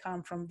to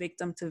become from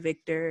victim to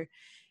victor.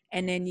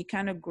 And then you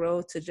kind of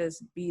grow to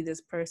just be this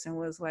person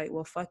was like,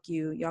 well, fuck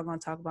you. Y'all gonna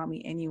talk about me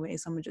anyway.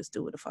 So I'm gonna just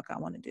do what the fuck I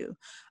want to do.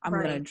 I'm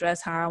gonna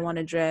dress how I want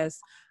to dress.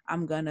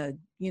 I'm gonna,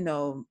 you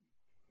know,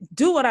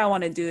 do what I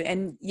want to do.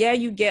 And yeah,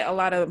 you get a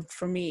lot of,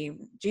 for me,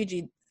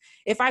 Gigi,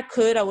 if I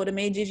could, I would have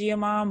made Gigi a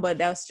mom, but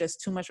that's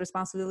just too much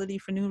responsibility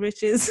for New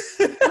Riches.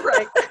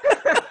 Right.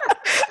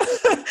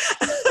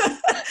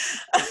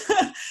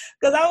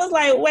 Because I was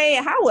like, wait,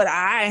 how would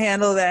I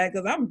handle that?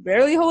 Because I'm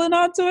barely holding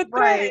on to it.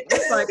 Right.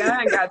 It's like,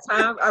 I ain't got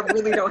time. I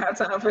really don't have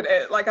time for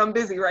that. Like, I'm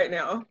busy right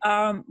now.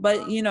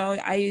 But, you know,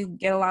 I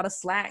get a lot of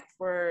slack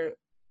for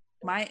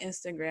my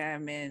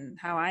Instagram and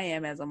how I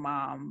am as a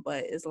mom.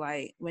 But it's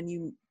like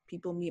when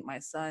people meet my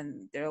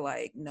son, they're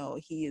like, no,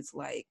 he is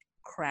like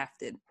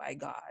crafted by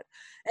God.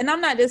 And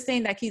I'm not just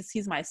saying that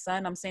he's my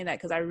son. I'm saying that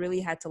because I really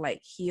had to like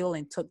heal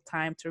and took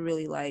time to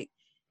really like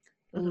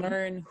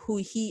learn who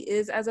he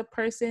is as a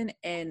person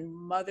and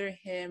mother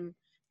him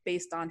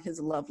based on his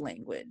love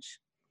language.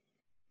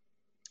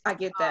 I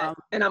get that.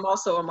 And I'm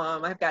also a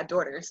mom. I've got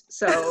daughters.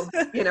 So,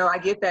 you know, I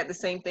get that the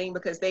same thing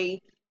because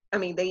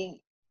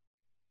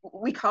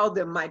we call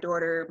them my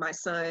daughter, my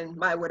son,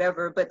 my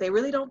whatever, but they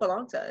really don't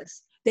belong to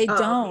us. They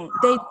don't.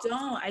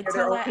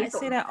 I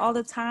say that all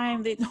the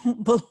time. They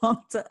don't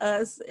belong to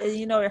us. And,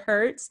 you know, it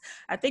hurts.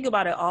 I think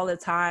about it all the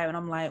time and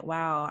I'm like,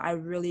 wow,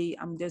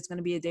 there's going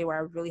to be a day where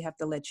I really have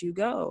to let you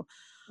go.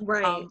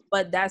 Right.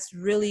 But that's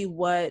really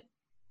what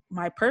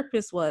my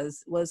purpose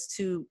was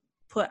to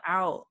put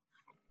out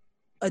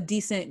a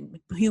decent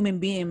human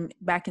being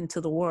back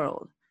into the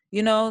world,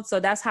 you know?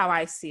 So that's how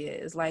I see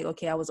it. It's like,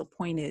 okay, I was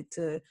appointed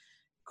to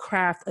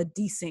craft a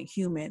decent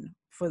human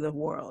for the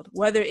world,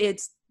 whether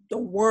it's the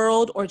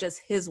world or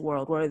just his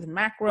world, whether it's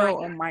macro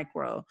or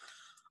micro,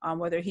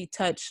 whether he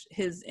touched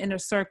his inner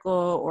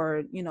circle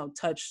or, you know,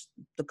 touched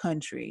the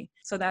country.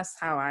 So that's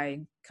how I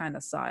kind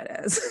of saw it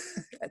as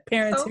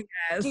parenting.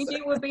 So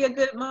Gigi would be a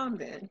good mom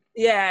then.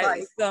 Yeah.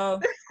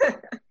 So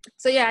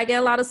So yeah, I get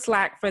a lot of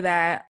slack for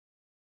that.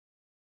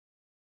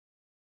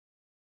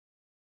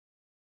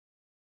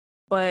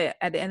 But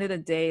at the end of the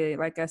day,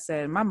 like I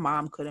said, my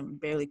mom couldn't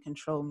barely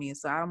control me.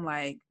 So I'm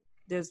like,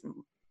 there's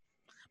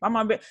my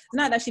mom. It's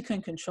not that she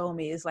couldn't control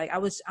me. It's like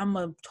I'm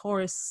a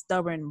Taurus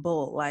stubborn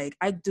bull. Like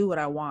I do what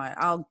I want.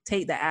 I'll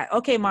take the act.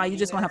 Okay, Ma, you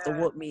just gonna have to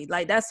whoop me.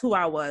 Like that's who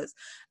I was.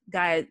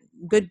 Got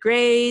good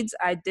grades.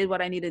 I did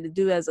what I needed to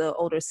do as an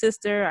older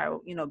sister. I,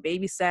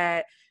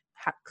 babysat,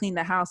 cleaned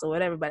the house or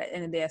whatever. But at the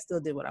end of the day, I still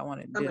did what I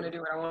wanted to do. I'm gonna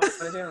do what I want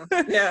to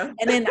do. Yeah.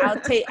 And then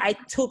I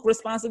took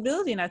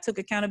responsibility and I took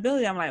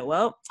accountability. I'm like,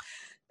 well,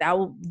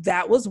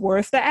 that was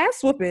worth the ass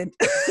whooping.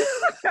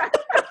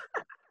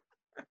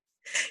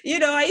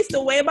 I used to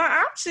weigh my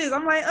options.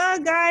 I'm like,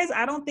 guys,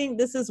 I don't think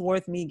this is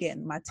worth me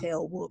getting my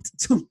tail whooped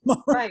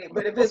tomorrow. Right,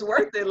 but if it's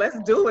worth it, let's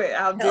do it.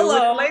 I'll deal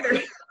with it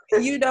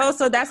later.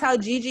 So that's how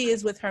Gigi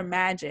is with her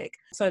magic.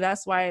 So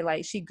that's why,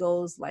 like, she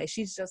goes, like,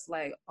 she's just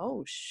like,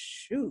 oh,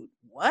 shoot,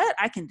 what?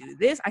 I can do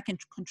this. I can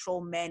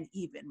control men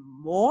even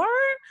more.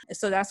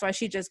 So that's why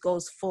she just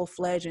goes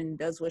full-fledged and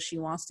does what she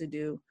wants to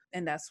do.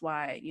 And that's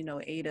why,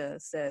 Ada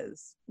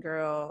says,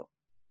 girl,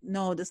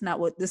 no, that's not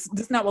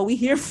what we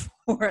here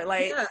for.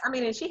 Like, yeah, I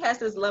mean, and she has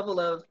this level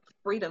of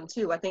freedom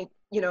too. I think,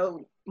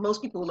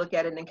 most people look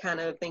at it and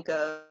kind of think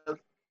of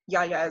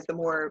Yaya as the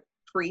more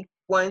free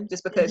one,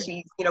 just because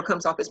she,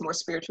 comes off as more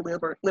spiritually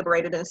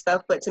liberated and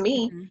stuff. But to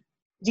me,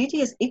 Gigi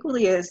is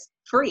equally as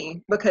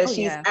free because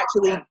she's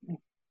actually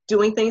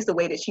doing things the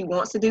way that she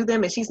wants to do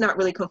them, and she's not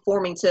really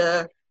conforming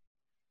to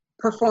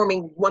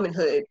performing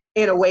womanhood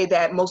in a way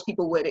that most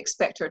people would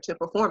expect her to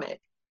perform it.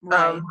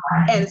 Right.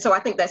 And so I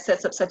think that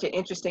sets up such an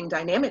interesting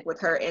dynamic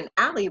with her and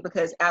Allie,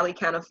 because Allie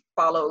kind of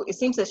it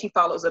seems that she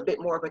follows a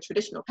bit more of a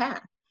traditional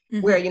path,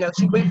 where,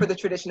 she went for the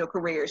traditional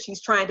career.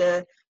 She's trying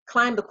to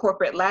climb the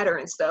corporate ladder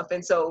and stuff.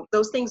 And so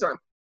those things are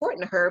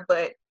important to her,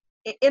 but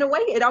in a way,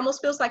 it almost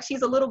feels like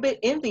she's a little bit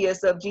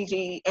envious of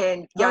Gigi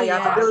and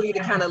Yaya's ability to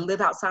kind of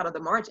live outside of the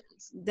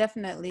margins.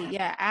 Definitely.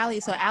 Yeah.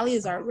 Allie. So Allie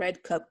is our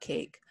red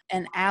cupcake,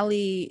 and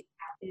Allie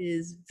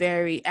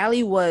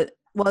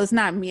well, it's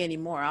not me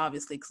anymore,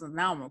 obviously, because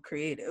now I'm a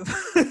creative.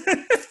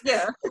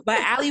 Yeah. But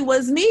Allie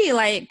was me,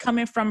 like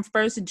coming from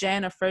first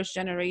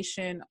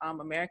generation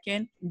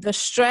American. The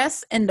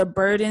stress and the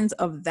burdens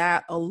of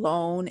that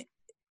alone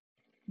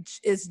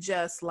is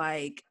just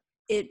like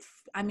it.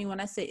 I mean,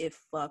 when I say it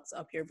fucks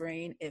up your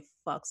brain, it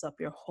fucks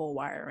up your whole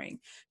wiring,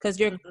 because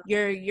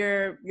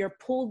you're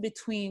pulled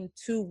between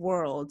two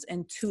worlds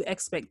and two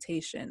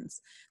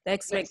expectations. The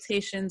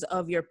expectations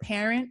of your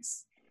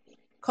parents'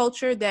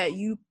 culture that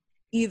you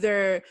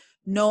either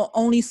know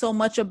only so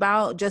much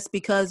about just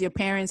because your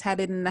parents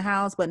had it in the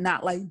house, but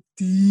not like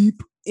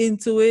deep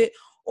into it,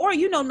 or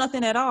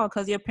nothing at all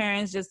because your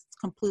parents just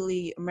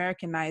completely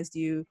Americanized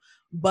you,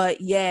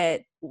 but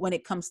yet when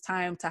it comes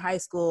time to high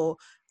school,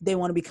 they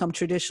want to become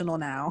traditional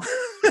now.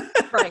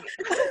 Right.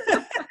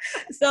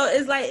 So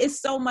it's like, it's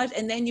so much.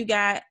 And then you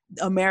got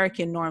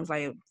American norms,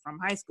 like from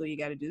high school, you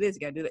got to do this, you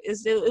got to do that.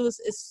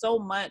 It's so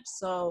much.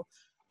 So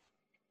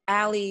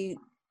Allie,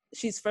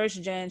 she's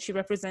first gen. She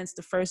represents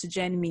the first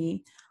gen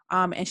me,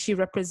 and she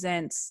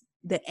represents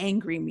the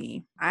angry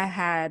me. I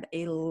had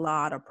a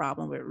lot of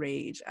problem with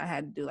rage. I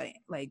had to do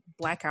like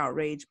blackout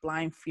rage,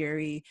 blind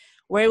fury,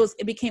 where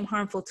it became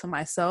harmful to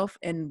myself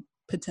and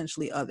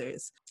potentially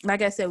others.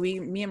 Like I said,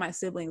 me and my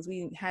siblings,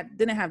 didn't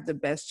have the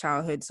best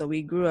childhood, so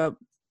we grew up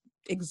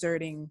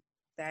exerting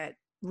that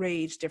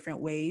rage different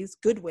ways,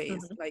 good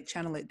ways, like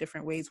channel it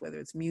different ways, whether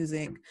it's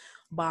music,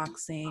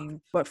 boxing.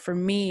 But for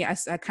me, I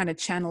kind of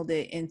channeled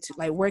it into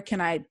like, where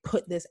can I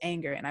put this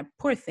anger? And I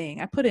put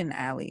it in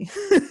Allie.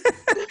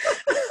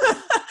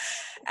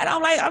 And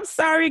I'm like, I'm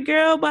sorry,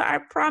 girl, but I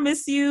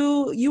promise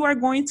you are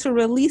going to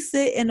release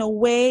it in a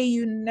way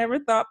you never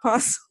thought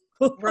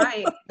possible.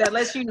 Right. That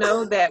lets you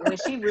know that when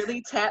she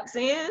really taps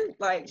in,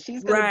 like,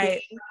 she's going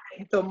to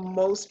be the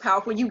most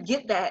powerful. You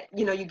get that,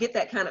 you get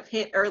that kind of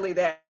hint early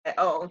that,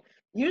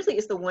 usually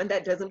it's the one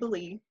that doesn't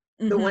believe,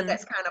 the one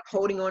that's kind of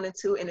holding on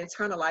to and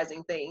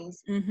internalizing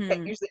things,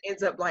 that usually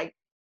ends up like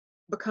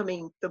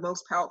becoming the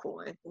most powerful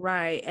one.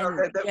 Right. And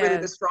really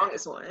the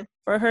strongest one.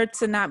 For her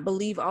to not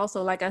believe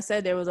also, like I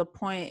said, there was a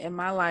point in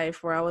my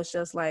life where I was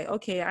just like,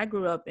 okay, I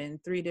grew up in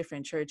 3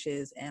 different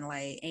churches and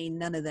like ain't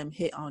none of them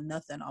hit on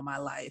nothing on my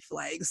life.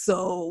 Like,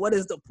 so what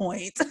is the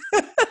point?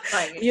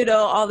 Right.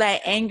 All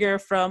that anger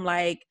from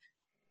like,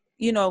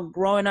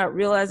 growing up,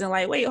 realizing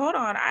like, wait, hold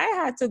on, I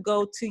had to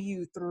go to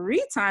you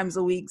 3 times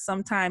a week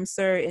sometimes,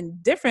 sir, in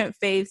different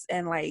faiths,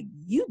 and like,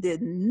 you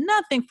did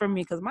nothing for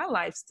me because my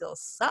life still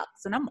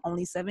sucks and I'm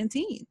only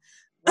 17.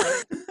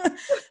 Right.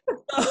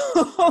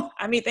 So,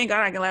 I mean, thank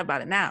God I can laugh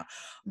about it now,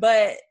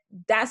 but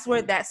that's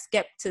where that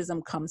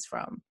skepticism comes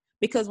from,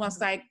 because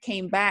once I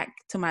came back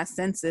to my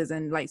senses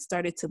and like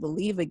started to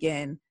believe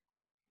again,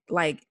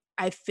 like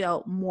I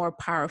felt more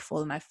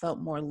powerful and I felt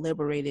more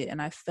liberated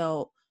and I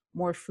felt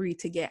more free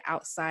to get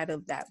outside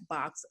of that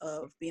box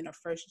of being a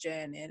first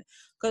gen. And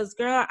because,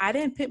 girl, I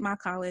didn't pick my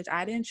college.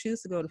 I didn't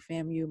choose to go to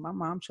FAMU. My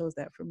mom chose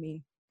that for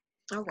me.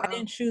 Oh, I wow.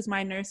 didn't choose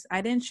my nurse.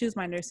 I didn't choose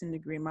my nursing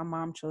degree. My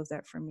mom chose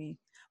that for me.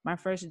 My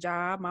first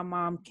job, my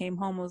mom came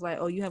home and was like,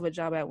 "Oh, you have a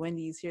job at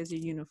Wendy's. Here's your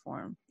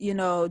uniform.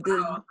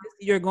 Wow.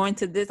 You're going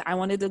to this." I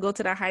wanted to go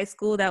to the high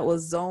school that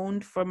was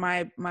zoned for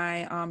my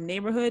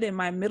neighborhood and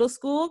my middle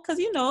school because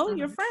your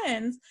Mhm.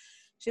 friends.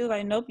 She was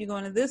like, "Nope, you're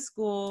going to this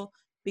school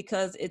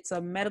because it's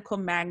a medical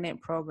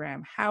magnet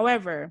program."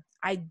 However,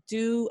 I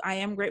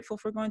am grateful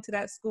for going to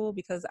that school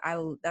because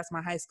that's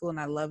my high school and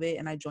I love it,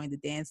 and I joined the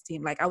dance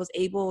team. Like I was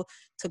able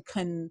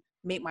to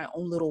make my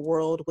own little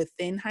world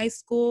within high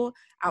school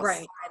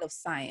outside Right. of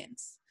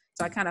science.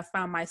 So I kind of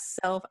found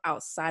myself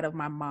outside of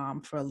my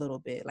mom for a little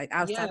bit, like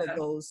outside of Yeah.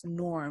 those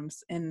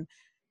norms. And,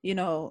 you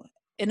know,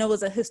 and it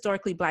was a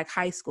historically Black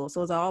high school.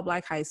 So it was an all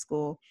Black high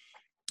school,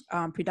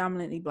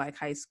 predominantly Black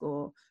high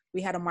school.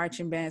 We had a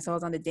marching band, so I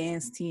was on the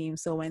dance team.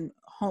 So when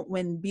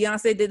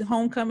Beyonce did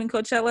Homecoming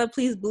Coachella,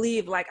 please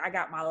believe, like, I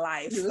got my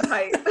life. You was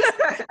hype.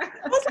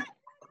 I was like,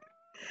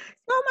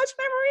 so much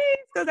memories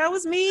because that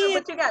was me.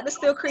 But you got to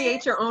still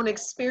create your own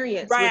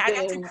experience Right, I got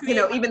to within,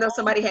 create my even though own.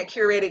 somebody had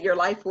curated your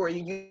life for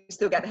you, you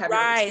still got to have your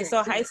own Right. So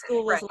experience too high with it.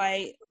 school was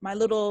Right. like my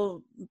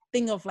little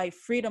thing of like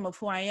freedom of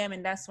who I am.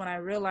 And that's when I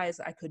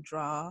realized I could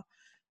draw.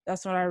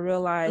 That's when I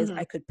realized Hmm.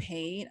 I could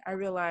paint. I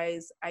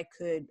realized I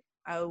could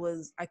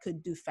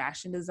do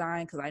fashion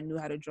design because I knew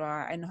how to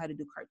draw. I knew how to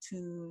do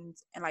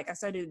cartoons. And like I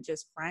started to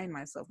just find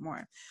myself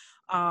more.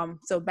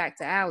 So back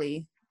to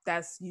Allie,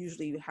 that's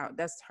usually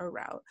that's her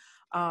route.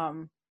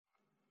 Um,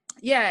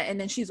 yeah, and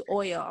then she's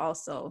Oya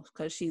also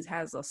because she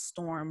has a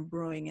storm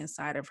brewing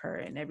inside of her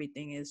and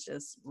everything is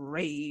just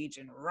rage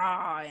and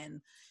raw.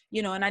 And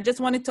and I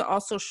just wanted to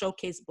also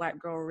showcase Black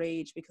girl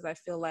rage because I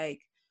feel like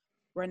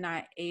we're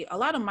not a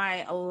lot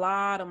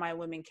of my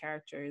women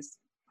characters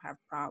have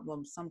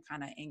problems, some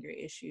kind of anger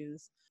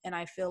issues, and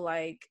I feel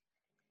like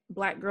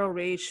Black girl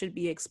rage should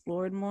be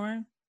explored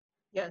more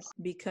Yes.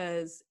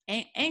 because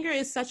anger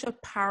is such a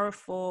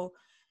powerful.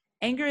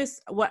 Anger is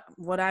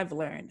what I've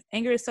learned.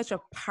 Anger is such a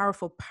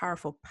powerful,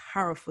 powerful,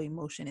 powerful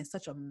emotion. It's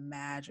such a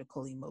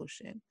magical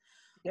emotion.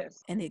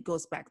 Yes. And it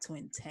goes back to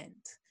intent.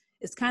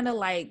 It's kind of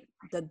like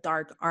the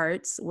dark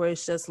arts where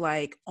it's just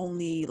like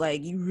only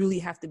like you really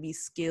have to be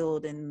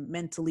skilled and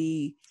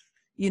mentally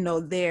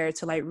there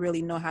to like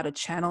really know how to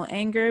channel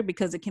anger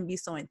because it can be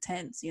so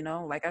intense.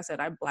 Like I said,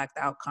 I blacked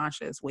out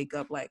conscious, wake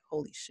up like,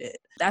 holy shit.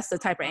 That's the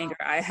type of Wow. anger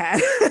I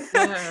had.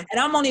 Yeah. And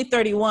I'm only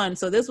 31,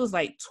 so this was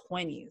like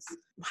 20s.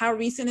 How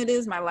recent it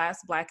is, my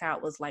last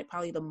blackout was like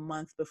probably the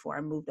month before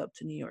I moved up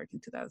to New York in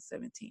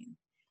 2017.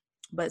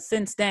 But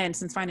since then,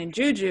 since finding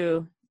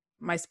Juju,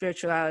 my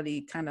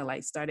spirituality kind of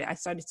like I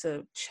started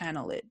to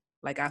channel it.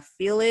 Like I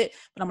feel it,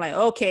 but I'm like,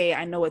 okay,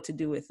 I know what to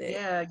do with it.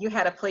 Yeah. You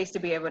had a place to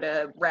be able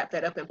to wrap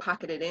that up and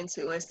pocket it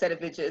into instead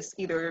of it just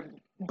either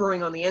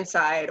brewing on the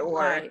inside or,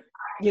 Right.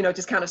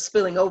 just kind of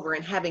spilling over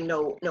and having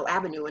no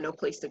avenue and no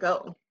place to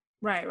go.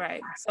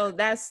 Right. So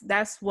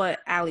that's what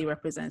Allie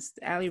represents.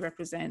 Allie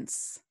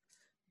represents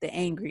the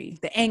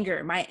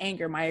anger, my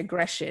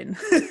aggression.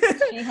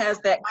 She has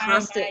that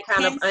constant my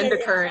kind of Cancer in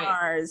undercurrent.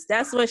 Mars.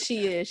 That's what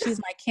she is. She's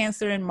my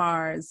Cancer in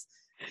Mars.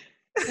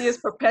 She is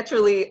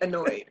perpetually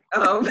annoyed.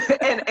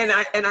 And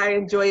I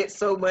enjoy it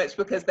so much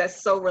because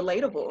that's so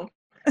relatable.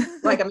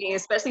 Like, I mean,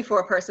 especially for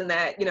a person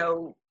that,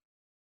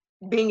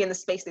 being in the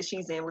space that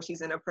she's in, where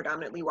she's in a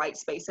predominantly white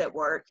space at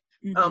work,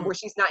 Hmm. where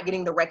she's not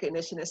getting the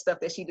recognition and stuff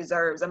that she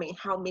deserves. I mean,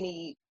 how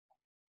many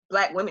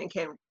Black women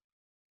can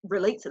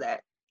relate to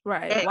that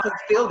Right. and can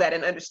feel that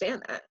and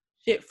understand that?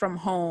 Shit from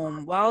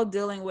home while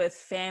dealing with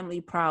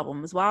family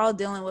problems, while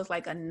dealing with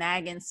like a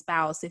nagging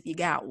spouse if you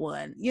got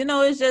one.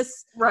 It's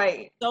just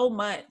Right. so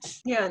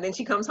much. Yeah. And then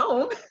she comes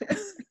home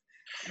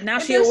Now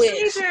and she a there's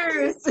witch.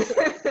 seizures.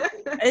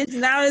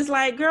 It's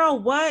like, girl,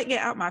 what?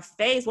 Get out my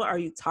face. What are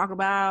you talking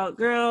about?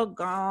 Girl,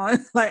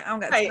 gone. Like, I don't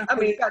got Right. time I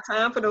for mean, you. you got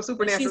time for no And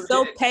supernatural she's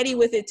so shit. petty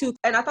with it too.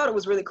 And I thought it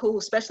was really cool,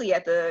 especially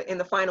in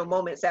the final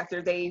moments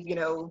after they've,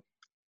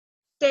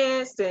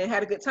 danced and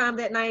had a good time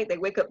that night. They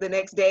wake up the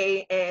next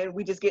day and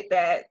we just get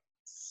that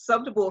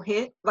subtle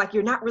hint, like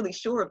you're not really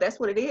sure if that's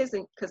what it is.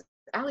 And because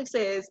Alex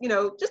says,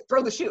 just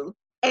throw the shoe.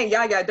 And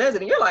Yaya does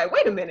it. And you're like,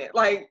 wait a minute.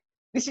 Like,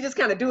 did she just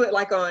kind of do it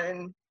like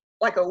on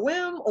like a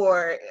whim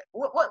or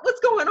what's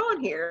going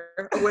on here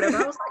or whatever?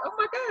 I was like, oh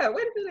my God,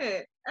 wait a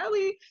minute.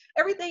 Allie,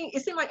 everything,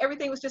 it seemed like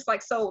everything was just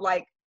like so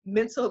like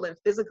mental and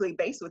physically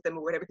based with them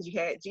or whatever, because you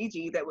had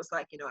Gigi that was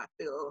like, I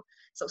feel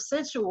so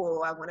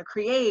sensual, I want to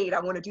create, I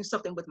want to do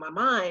something with my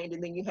mind.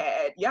 And then you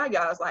had Yaya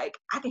was like,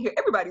 I can hear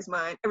everybody's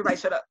mind, everybody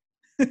shut up.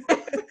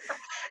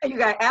 And you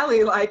got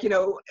Allie like,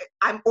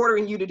 I'm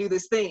ordering you to do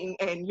this thing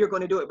and you're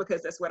going to do it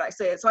because that's what I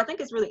said. So I think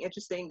it's really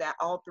interesting that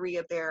all three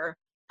of their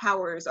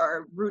powers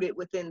are rooted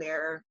within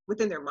their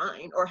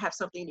mind or have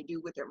something to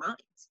do with their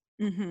minds.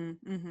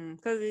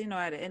 Because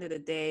at the end of the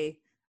day,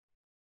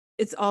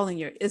 it's all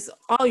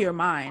your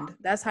mind.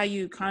 That's how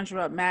you conjure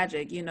up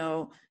magic.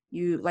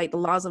 You like the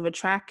laws of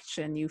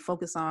attraction. You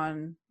focus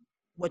on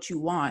what you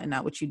want and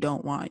not what you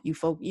don't want.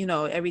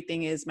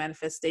 Everything is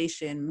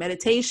manifestation,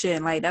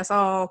 meditation. Like that's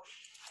all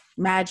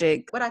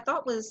magic. What I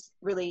thought was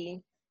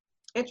really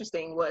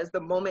interesting was the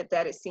moment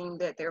that it seemed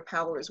that their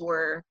powers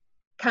were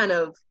kind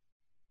of,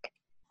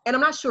 and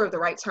I'm not sure of the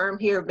right term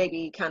here,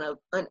 maybe kind of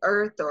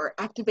unearthed or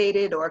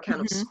activated or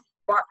kind of Mm-hmm.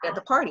 sparked at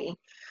the party.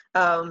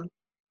 Um,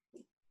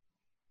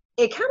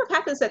 it kind of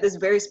happens at this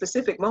very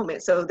specific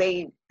moment. So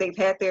they've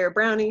had their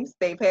brownies,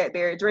 they've had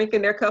their drink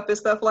in their cup and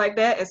stuff like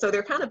that, and so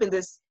they're kind of in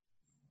this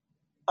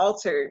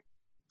altered,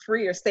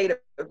 freer state of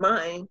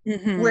mind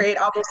Mm-hmm. where it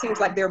almost seems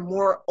like they're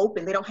more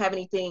open. They don't have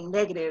anything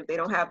negative. They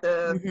don't have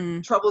the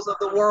Mm-hmm. troubles of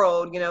the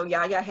world. You know,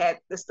 Yaya had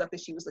the stuff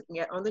that she was looking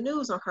at on the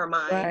news on her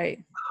mind.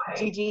 Right.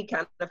 Gigi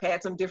kind of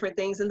had some different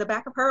things in the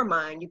back of her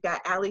mind. You've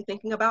got Allie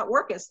thinking about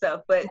work and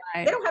stuff, but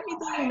Right. they don't have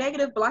anything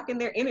negative blocking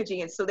their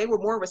energy. And so they were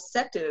more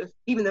receptive,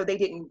 even though they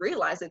didn't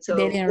realize it They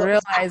till didn't what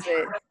was realize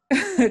it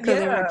happening. because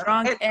they were Yeah.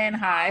 drunk and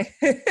high.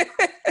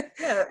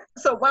 Yeah.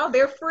 So while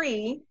they're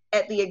free,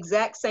 at the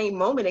exact same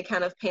moment, it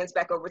kind of pans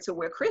back over to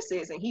where Chris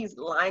is, and he's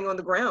lying on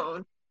the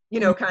ground,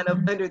 you know, kind of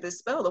under this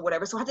spell or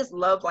whatever. So I just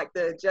love like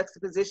the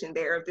juxtaposition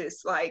there of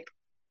this like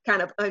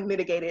kind of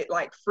unmitigated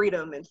like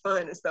freedom and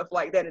fun and stuff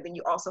like that. And then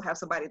you also have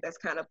somebody that's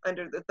kind of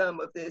under the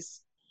thumb of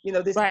this, you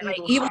know, this Right, like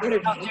evil evil is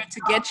energy. out there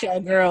to get y'all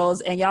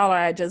girls, and y'all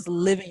are just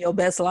living your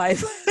best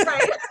life.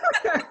 Right.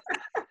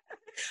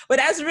 But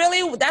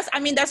I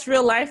mean, that's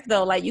real life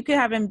though. Like you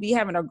could be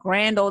having a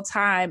grand old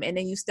time, and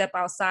then you step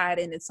outside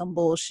and it's some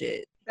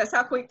bullshit. That's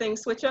how quick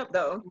things switch up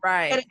though.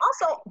 Right. And it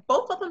also,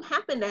 both of them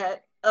happened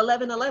at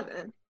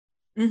 11:11.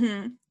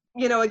 Mm-hmm.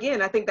 You know,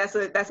 again, I think that's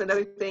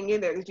another thing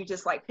in there that you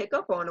just like pick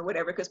up on or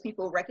whatever, because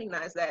people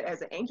recognize that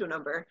as an angel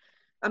number.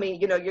 I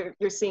mean, you know,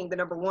 you're seeing the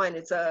number one.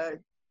 It's a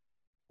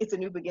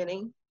new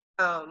beginning.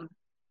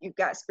 You've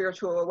got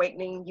spiritual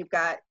awakening. You've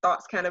got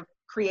thoughts kind of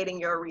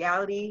creating your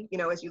reality. You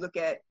know, as you look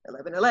at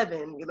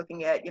 11:11, you're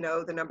looking at, you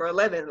know, the number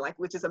 11, like,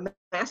 which is a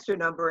master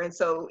number. And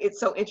so it's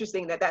so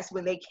interesting that that's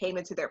when they came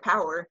into their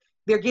power.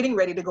 They're getting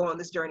ready to go on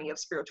this journey of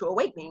spiritual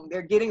awakening.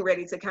 They're getting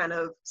ready to kind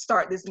of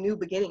start this new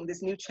beginning,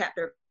 this new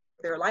chapter of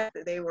their life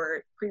that they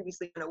were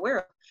previously unaware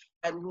of.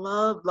 I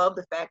love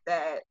the fact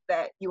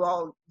that you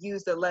all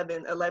used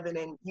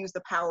 11:11 and used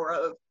the power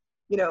of,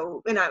 you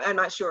know, and I'm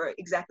not sure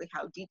exactly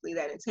how deeply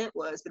that intent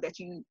was, but that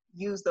you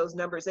use those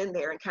numbers in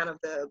there and kind of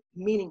the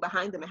meaning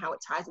behind them and how it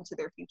ties into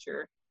their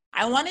future.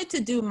 I wanted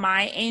to do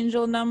my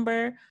angel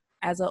number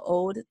as an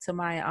ode to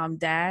my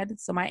dad.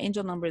 So my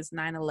angel number is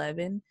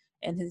 911,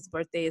 and his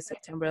birthday is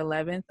September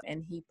 11th,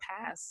 and he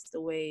passed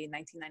away in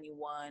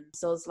 1991.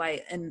 So it's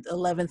like in the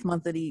 11th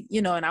month of the,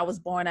 you know, and I was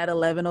born at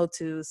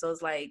 1102. So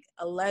it's like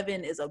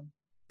 11 is a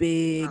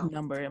big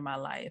number in my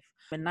life.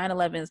 And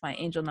 911 is my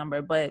angel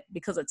number, but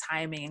because of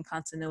timing and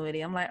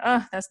continuity, I'm like,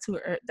 oh, that's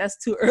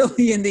too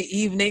early in the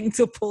evening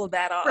to pull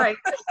that off. Right.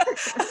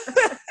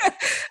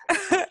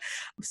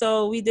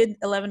 So we did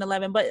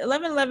 11:11, but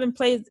 11:11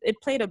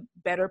 played a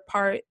better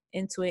part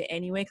into it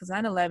anyway, because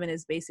 9:11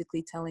 is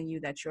basically telling you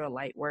that you're a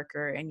light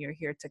worker and you're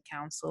here to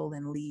counsel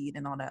and lead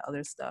and all that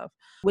other stuff,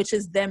 which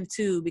is them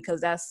too,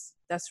 because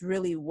that's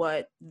really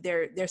what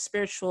they're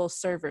spiritual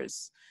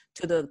servers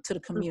to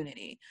the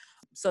community.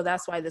 So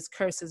that's why this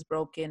curse is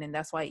broken, and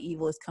that's why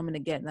evil is coming to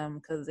get them,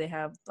 because they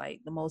have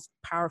like the most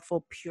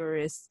powerful,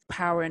 purest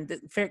power. And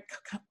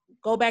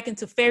go back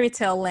into fairy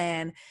tale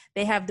land,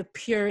 they have the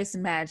purest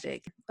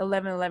magic.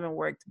 11:11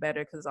 worked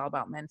better because it's all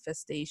about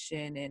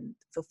manifestation and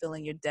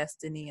fulfilling your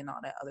destiny and all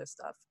that other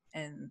stuff.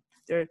 And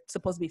they're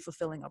supposed to be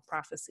fulfilling a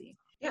prophecy.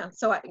 Yeah.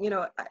 So I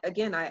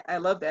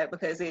love that,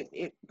 because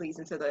it leads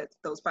into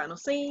those final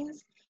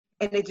scenes,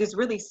 and it just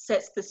really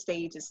sets the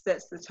stage, it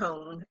sets the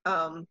tone.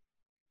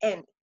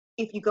 And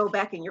if you go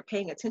back and you're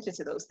paying attention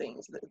to those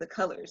things, the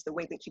colors, the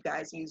way that you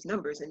guys use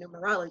numbers and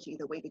numerology,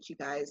 the way that you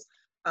guys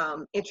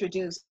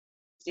introduced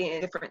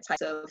in different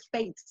types of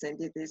faiths and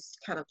did this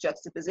kind of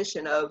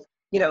juxtaposition of,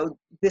 you know,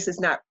 this is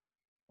not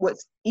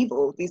what's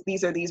evil.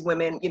 These are these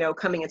women, you know,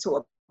 coming into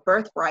a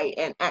birthright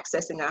and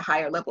accessing a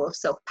higher level of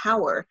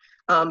self-power,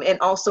 and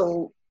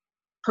also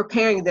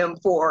preparing them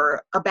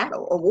for a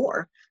battle, a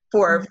war,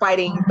 for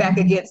fighting back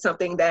against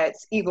something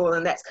that's evil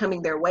and that's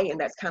coming their way and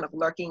that's kind of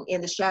lurking in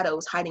the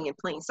shadows, hiding in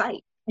plain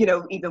sight. You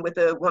know, even with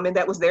the woman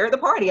that was there at the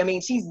party, I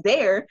mean, she's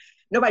there,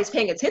 nobody's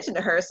paying attention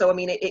to her. So I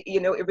mean, it you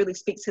know, it really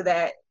speaks to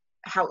that,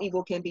 how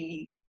evil can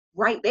be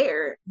right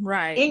there,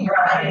 right, in your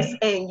eyes,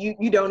 and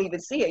you don't even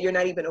see it, you're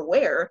not even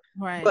aware.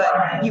 right.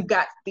 But you've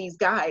got these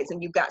guys,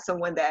 and you've got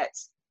someone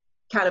that's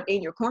kind of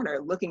in your corner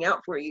looking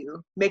out for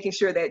you, making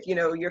sure that, you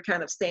know, you're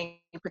kind of staying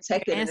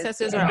protected. Your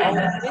ancestors are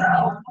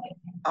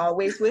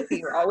always with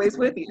you. Always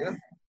with you.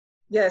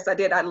 Yes, I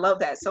did. I love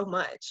that so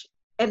much.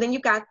 And then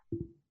you've got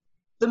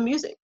the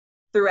music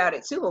throughout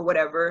it too, or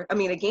whatever. I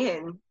mean,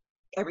 again,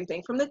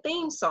 everything from the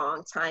theme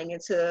song tying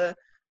into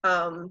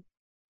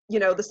you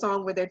know, the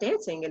song where they're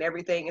dancing and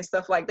everything and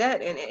stuff like that.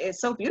 And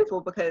it's so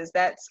beautiful because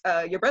that's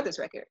your brother's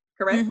record,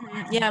 correct?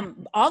 Mm-hmm. Yeah,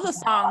 all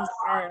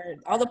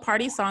the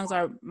party songs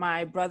are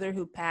my brother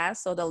who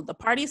passed. So the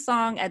party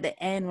song at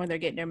the end when they're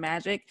getting their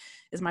magic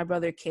is my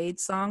brother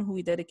Cade's song, who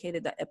we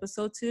dedicated the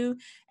episode to.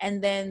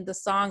 And then the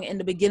song in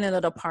the beginning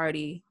of the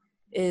party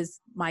is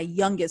my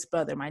youngest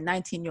brother, my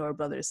 19-year-old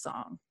brother's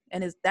song.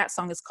 and that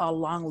song is called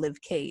Long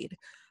Live Cade.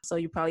 So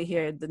you probably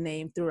hear the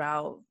name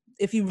throughout.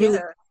 If you really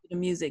Yeah. the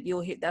music,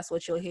 you'll hear, that's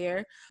what you'll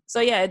hear. So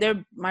yeah,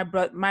 they're my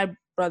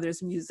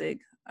brother's music.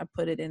 I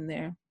put it in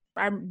there.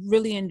 I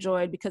really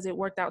enjoyed because it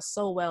worked out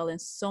so well and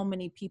so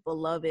many people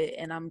love it,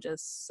 and I'm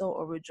just so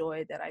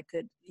overjoyed that I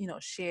could,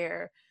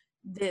 share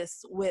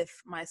this with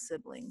my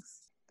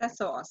siblings. That's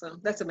so awesome.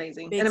 That's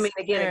amazing. Big And I mean,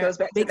 again, it sister, goes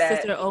back to big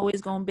that. sister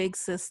always going big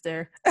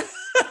sister.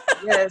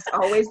 Yes,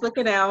 always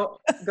looking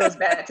out. Goes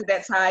back to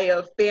that tie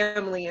of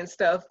family and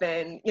stuff.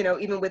 And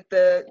even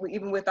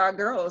with our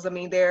girls, I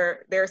mean,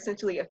 they're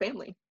essentially a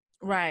family,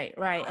 Right,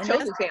 and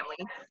chosen family.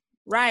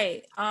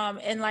 right.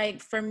 And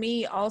like for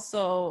me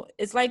also,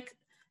 it's like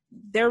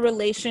their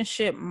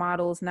relationship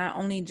models not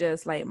only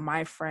just like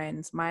my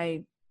friends,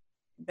 my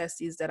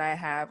besties that I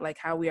have, like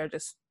how we are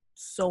just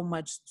so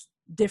much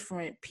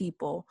different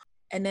people.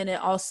 And then it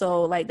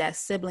also like that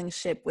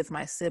siblingship with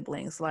my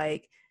siblings.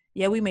 Like,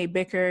 yeah, we may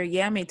bicker.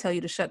 Yeah, I may tell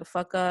you to shut the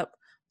fuck up.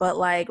 But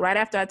like right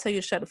after I tell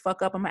you to shut the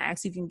fuck up, I'm gonna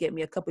ask you if you can get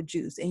me a cup of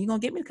juice. And you're gonna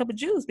get me a cup of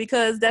juice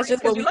because that's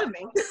just what you love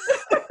me.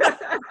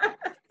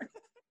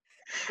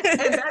 And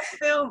that's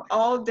them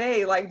all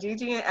day. Like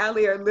Gigi and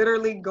Allie are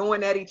literally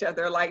going at each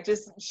other, like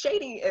just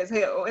shady as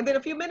hell. And then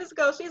a few minutes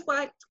ago, she's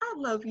like, "I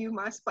love you,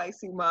 my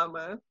spicy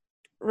mama."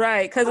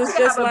 Right, because it's to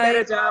just have a like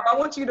better job. I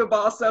want you to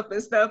boss up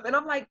and stuff. And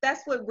I'm like,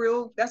 that's what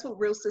real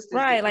sisters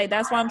right, do. like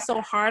that's why I'm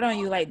so hard on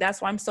you. Like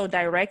that's why I'm so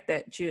direct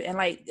at you. And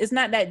like it's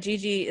not that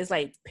Gigi is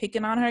like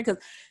picking on her, because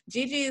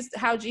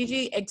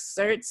Gigi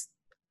exerts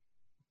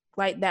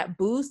like that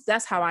boost.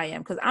 That's how I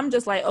am, because I'm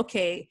just like,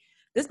 okay,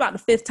 this is about the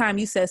fifth time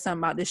you said something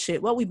about this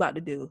shit. What we about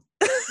to do?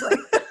 Right.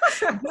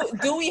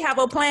 do we have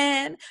a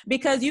plan?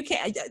 Because you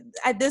can't,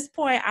 at this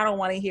point, I don't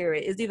want to hear it.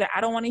 It's either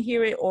I don't want to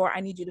hear it or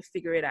I need you to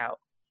figure it out.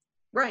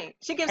 Right.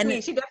 She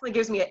definitely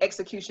gives me an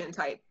execution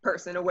type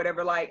person or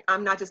whatever. Like,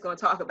 I'm not just going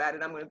to talk about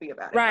it. I'm going to be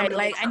about it. Right.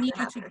 Like I need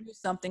you to do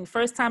something.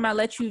 First time I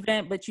let you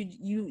vent, but you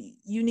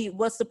need,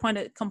 what's the point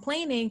of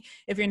complaining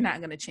if you're not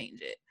going to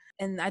change it?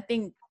 And I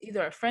think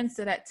either a friend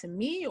said that to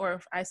me or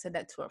if I said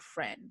that to a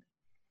friend,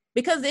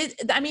 because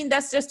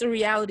that's just the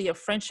reality of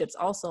friendships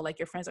also. Like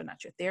your friends are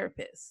not your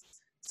therapists.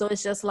 So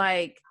it's just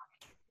like,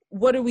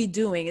 what are we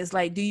doing? It's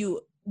like, do you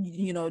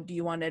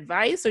want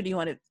advice or do you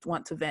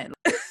want to vent?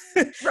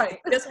 Right.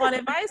 Just want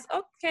advice?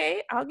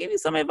 Okay, I'll give you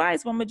some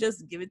advice, but I'm gonna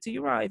just give it to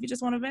you raw. If you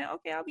just want to vent,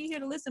 okay, I'll be here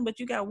to listen, but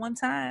you got one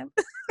time.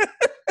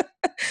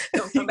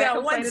 Don't come back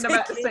complaining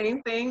about the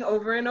same thing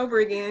over and over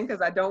again,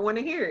 because I don't want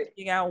to hear it.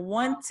 You got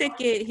one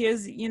ticket.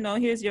 Here's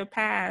your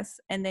pass.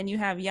 And then you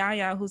have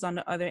Yaya who's on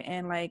the other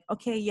end like,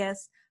 okay,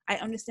 yes, I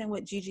understand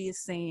what Gigi is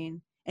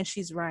saying and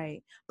she's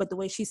right, but the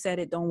way she said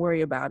it, don't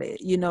worry about it.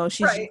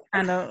 She's right.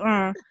 Kind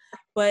of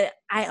but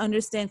I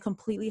understand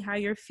completely how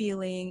you're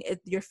feeling.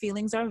 Your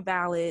feelings are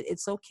valid.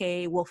 It's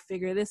okay. We'll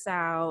figure this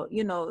out.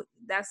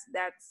 That's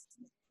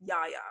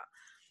Yaya.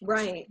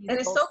 Right. And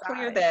it's so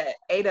clear that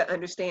Ada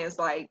understands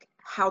like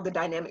how the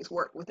dynamics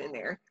work within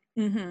there.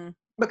 Mm-hmm.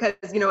 Because,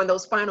 in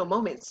those final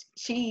moments,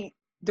 she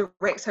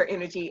directs her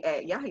energy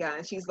at Yaya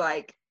and she's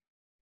like,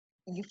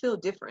 you feel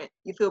different.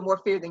 You feel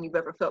more fear than you've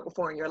ever felt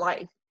before in your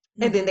life.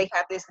 Mm-hmm. And then they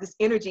have this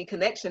energy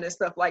connection and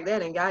stuff like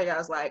that. And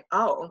Yaya's like,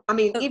 oh, I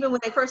mean, even when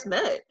they first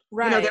met,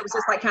 right. There was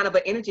just like kind of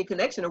an energy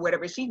connection or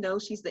whatever. She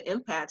knows she's the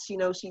empath. She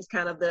knows she's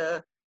kind of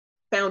the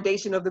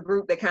foundation of the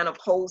group that kind of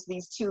holds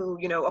these two,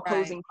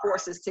 opposing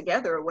forces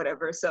together or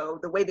whatever. So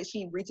the way that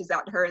she reaches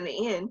out to her in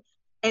the end,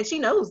 and she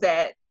knows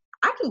that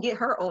I can get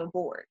her on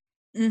board.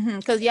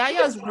 Because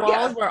Yaya's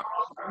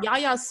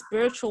Yaya's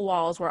spiritual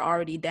walls were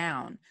already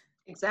down.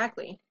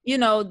 Exactly.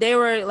 They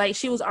were like,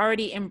 she was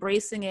already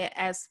embracing it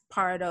as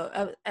part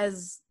of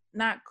as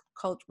not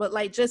culture, but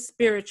like just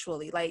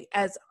spiritually, like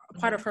as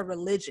part of her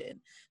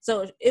religion.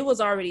 So it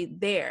was already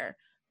there.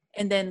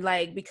 And then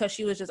like, because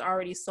she was just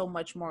already so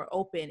much more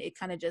open, it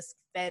kind of just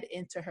fed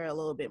into her a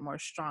little bit more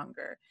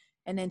stronger.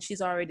 And then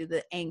she's already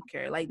the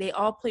anchor. Like they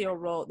all play a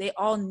role. They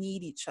all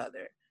need each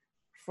other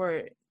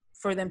for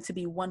them to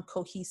be one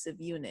cohesive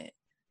unit.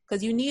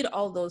 Because you need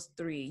all those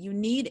three. You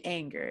need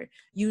anger.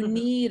 You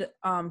need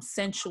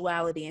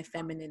sensuality and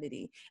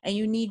femininity. And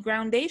you need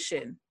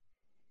groundation.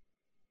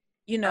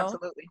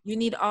 Absolutely. You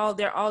need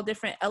they're all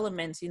different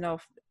elements,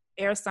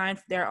 air sign,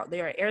 they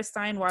are air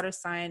sign, water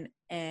sign,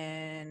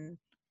 and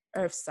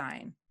earth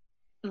sign.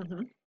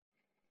 Mm-hmm.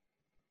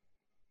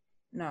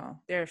 No,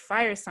 they're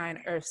fire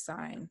sign, earth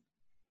sign,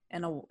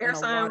 and a water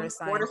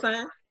sign. Water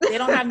sign. They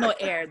don't have no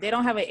air. They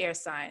don't have an air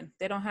sign.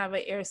 They don't have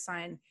an air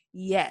sign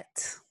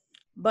yet.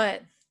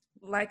 But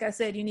like I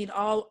said, you need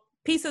all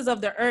pieces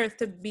of the earth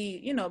to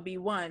be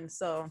one.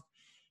 So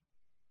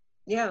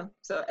yeah.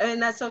 So,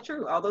 and that's so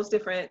true. All those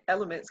different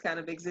elements kind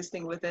of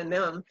existing within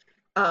them.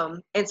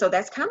 And so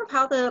that's kind of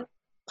how the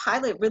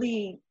pilot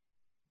really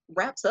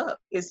wraps up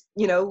is,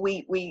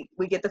 we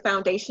get the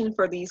foundation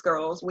for these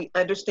girls. We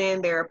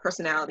understand their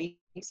personalities.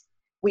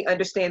 We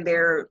understand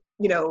their,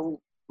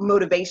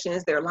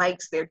 motivations, their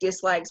likes, their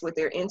dislikes, what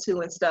they're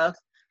into and stuff.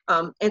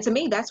 And to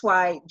me, that's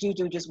why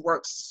Juju just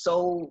works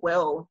so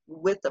well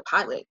with the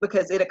pilot,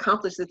 because it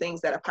accomplished the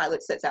things that a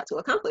pilot sets out to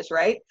accomplish,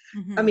 right?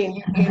 Mm-hmm. I mean,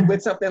 you end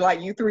with something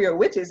like "You three are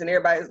witches," and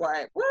everybody's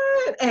like,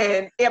 "What?"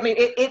 And I mean,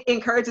 it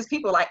encourages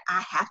people like,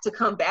 I have to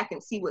come back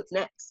and see what's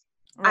next.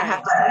 Right. I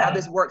have to see how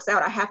this works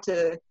out. I have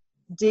to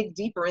dig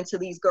deeper into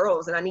these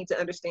girls, and I need to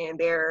understand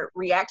their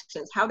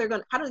reactions, how they're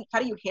gonna, how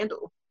do you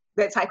handle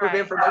that type of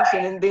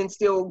information and then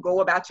still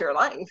go about your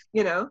life,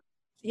 you know?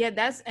 Yeah,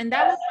 that was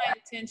my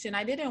intention.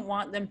 I didn't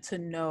want them to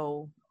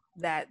know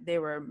that they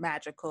were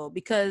magical,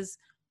 because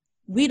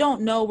we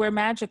don't know we're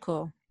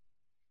magical.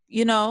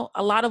 You know,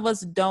 a lot of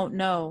us don't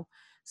know.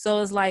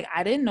 So it's like,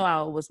 I didn't know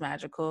I was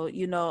magical,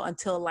 you know,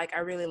 until like I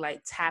really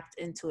like tapped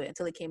into it,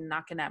 until it came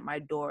knocking at my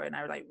door, and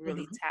I like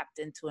really tapped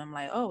into it. I'm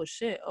like, oh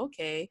shit,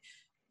 okay,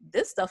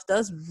 this stuff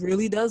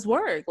really does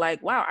work.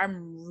 Like, wow,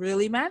 I'm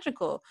really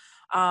magical.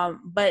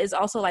 But it's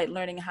also like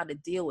learning how to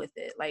deal with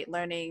it, like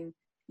learning,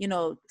 you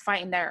know,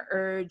 fighting that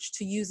urge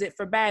to use it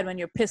for bad when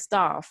you're pissed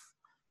off,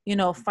 you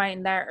know,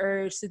 fighting that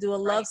urge to do a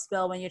love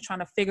spell when you're trying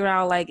to figure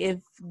out like if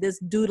this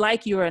dude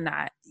like you or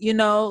not, you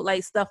know,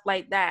 like stuff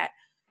like that.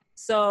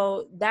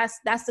 So that's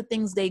the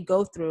things they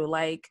go through,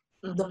 like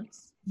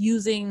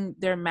using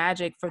their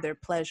magic for their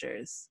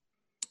pleasures.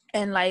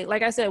 And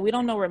like I said, we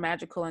don't know we're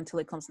magical until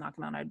it comes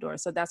knocking on our door.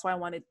 So that's why I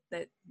wanted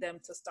them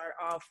to start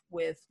off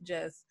with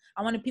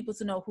I wanted people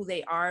to know who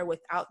they are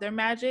without their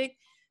magic,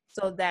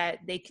 so that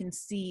they can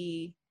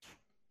see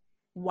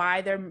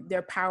why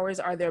their powers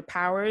are their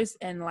powers,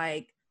 and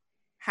like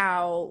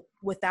how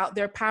without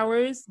their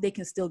powers they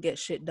can still get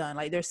shit done.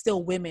 Like there's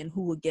still women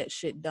who would get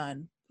shit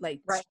done, like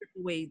strip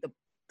away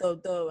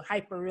the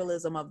hyper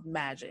realism of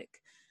magic,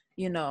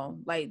 you know,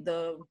 like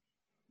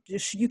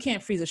you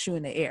can't freeze a shoe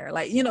in the air,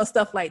 like, you know,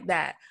 stuff like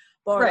that.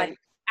 Or like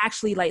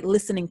actually like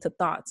listening to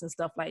thoughts and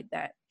stuff like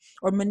that,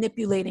 or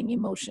manipulating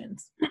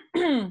emotions,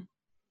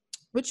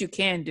 which you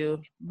can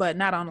do, but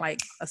not on like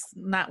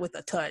not with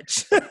a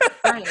touch.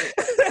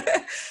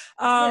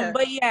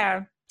 But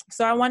yeah,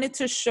 so I wanted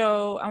to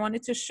show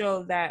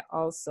that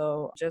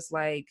also, just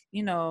like,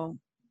 you know,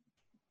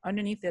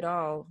 underneath it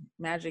all,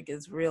 magic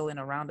is real and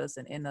around us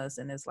and in us,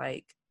 and it's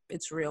like,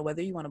 it's real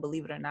whether you want to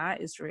believe it or not.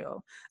 It's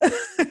real.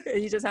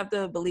 You just have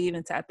to believe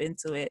and tap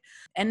into it.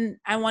 And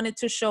I wanted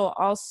to show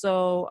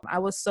also, I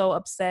was so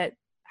upset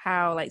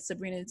how like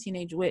Sabrina the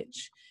Teenage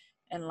Witch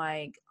and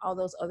like all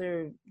those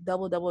other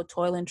Double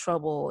Toil and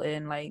Trouble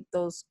and like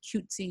those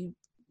cutesy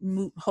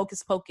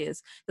Hocus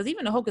Pocus, because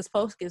even the Hocus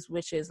Pocus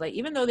witches, like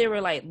even though they were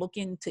like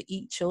looking to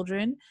eat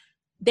children,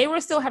 they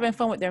were still having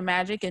fun with their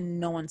magic, and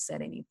no one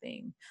said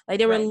anything. Like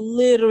they were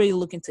literally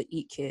looking to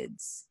eat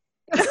kids.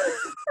 I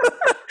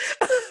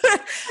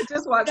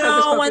just watched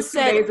no one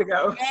said 2 days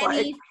ago.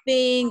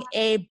 Anything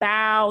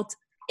about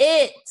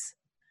it.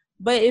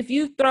 But if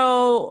you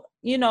throw,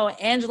 you know,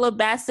 Angela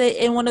Bassett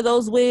in one of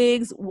those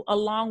wigs,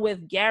 along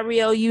with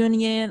Gabrielle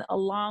Union,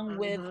 along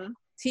with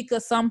Tika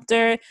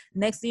Sumpter,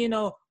 next thing you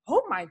know,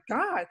 oh my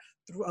God,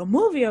 a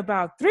movie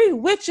about 3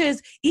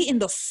 witches eating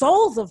the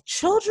souls of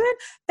children?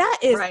 That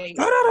is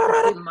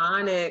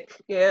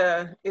demonic.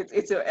 Yeah,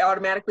 it's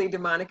automatically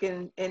demonic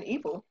and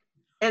evil.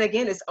 And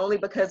again, it's only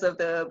because of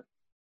the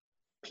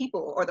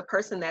people or the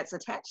person that's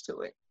attached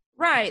to it.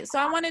 Right. So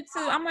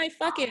I'm like,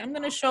 fuck it. I'm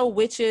going to show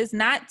witches,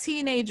 not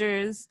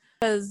teenagers,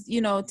 because, you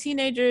know,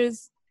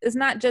 teenagers, it's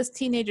not just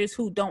teenagers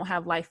who don't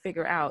have life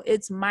figured out.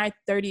 It's my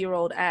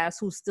 30-year-old ass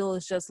who still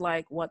is just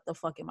like, what the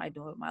fuck am I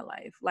doing with my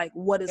life? Like,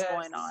 what is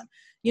going on?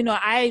 You know,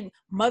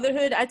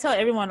 motherhood, I tell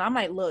everyone, I'm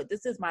like, look,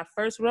 this is my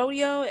first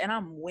rodeo and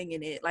I'm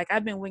winging it. Like,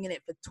 I've been winging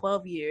it for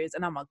 12 years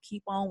and I'm going to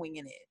keep on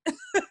winging it.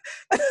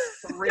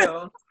 For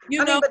real.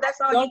 You know, but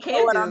that's all you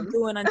can what do. I'm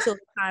doing until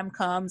the time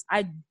comes.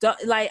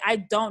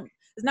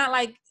 It's not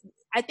like,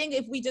 I think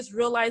if we just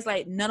realize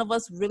like none of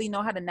us really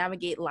know how to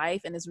navigate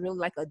life, and it's really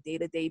like a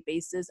day-to-day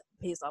basis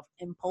based off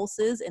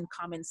impulses and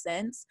common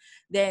sense,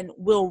 then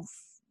we'll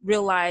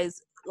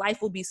realize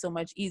life will be so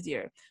much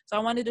easier. So I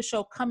wanted to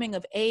show coming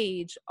of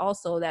age,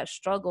 also that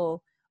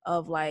struggle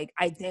of like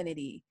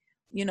identity,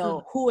 you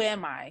know, who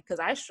am I? Because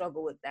I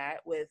struggle with that,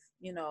 with,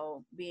 you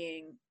know,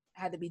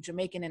 had to be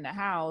Jamaican in the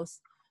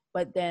house,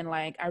 but then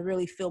like I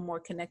really feel more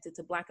connected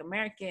to Black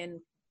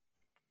American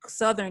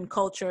Southern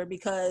culture,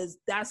 because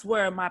that's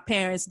where my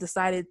parents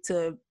decided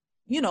to,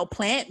 you know,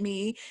 plant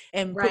me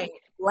and put me in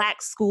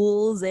Black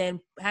schools and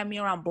have me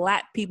around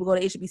Black people, go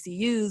to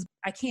HBCUs.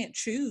 I can't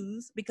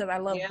choose because I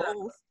love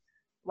both.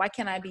 Why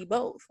can't I be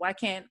both? Why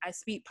can't I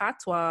speak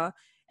patois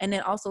and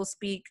then also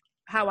speak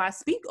how I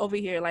speak over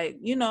here? Like,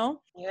 you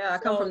know. Yeah, I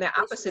come from the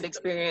opposite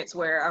experience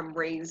where I'm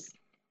raised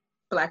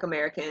Black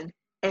American,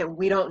 and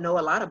we don't know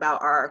a lot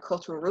about our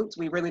cultural roots.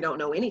 We really don't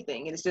know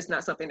anything, and it's just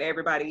not something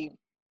that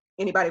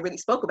anybody really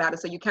spoke about it.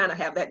 So you kind of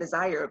have that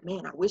desire of,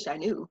 man, I wish I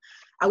knew.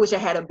 I wish I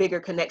had a bigger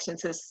connection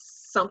to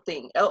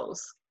something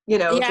else. you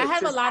know, Yeah, I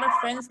have a lot of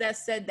friends that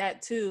said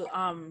that too.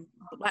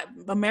 Like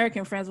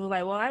American friends were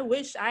like, "Well, I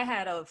wish I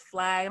had a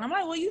flag," and I'm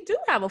like, "Well, you do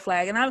have a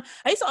flag." And I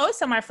used to always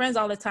tell my friends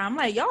all the time, I'm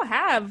like, "Y'all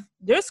have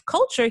there's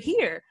culture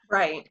here."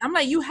 right. I'm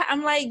like,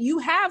 I'm like, you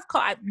have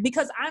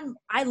because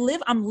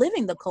I'm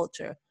living the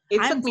culture.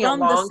 It I'm took me a from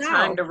the long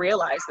time South. to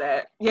realize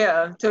that.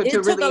 Yeah, to It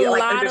took a really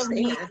like lot of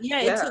me. understand.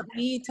 Yeah, it Yeah. took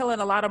me telling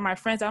a lot of my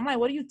friends. I'm like,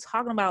 what are you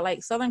talking about?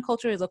 Like, Southern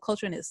culture is a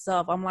culture in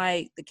itself. I'm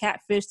like, the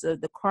catfish,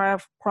 the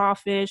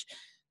crawfish,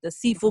 the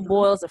seafood Mhm.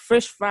 boils, the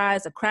fish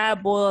fries, the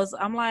crab boils.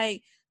 I'm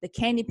like, the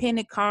candy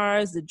painted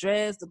cars, the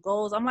dreads, the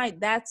goals. I'm like,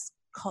 that's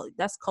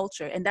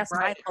culture, and that's my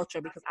Right.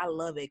 culture because I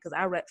love it, because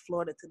I rep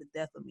Florida to the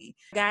death of me.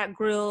 Got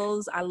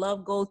grills. I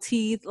love gold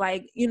teeth.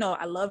 Like,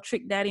 I love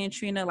Trick Daddy and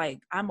Trina. Like,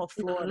 I'm a Mhm.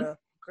 Florida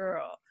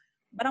girl,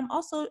 but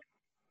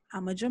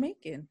I'm a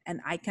Jamaican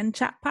and I can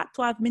chat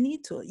patois if me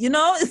need to,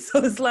 So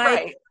it's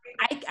like,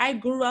 Right. I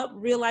grew up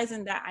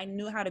realizing that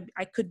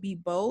I could be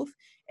both,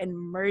 and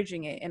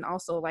merging it, and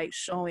also like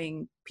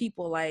showing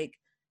people like,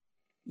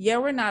 yeah,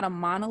 we're not a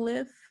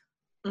monolith,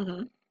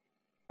 Mhm.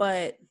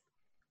 but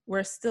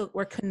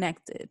we're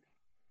connected.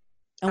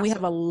 And we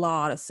have Absolutely. a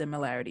lot of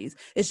similarities.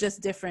 It's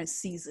just different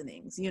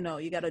seasonings. You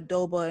got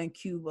adobo in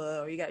Cuba,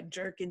 or you got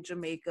jerk in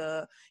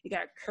Jamaica, you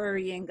got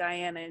curry in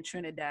Guyana and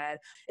Trinidad.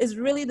 It's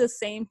really the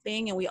same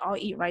thing, and we all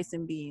eat rice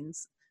and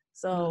beans.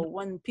 So Mhm.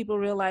 when people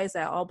realize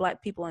that all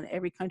Black people in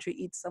every country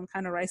eat some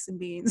kind of rice and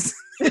beans,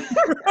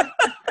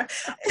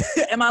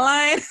 am I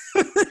lying?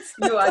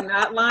 You are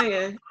not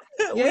lying.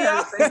 We Yeah, are.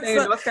 the same thing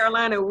in North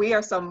Carolina. We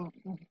are some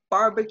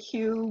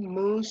barbecue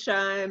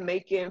moonshine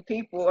making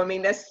people. I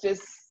mean, that's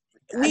just,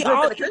 I We grew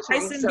up in all the eat country,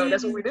 rice and so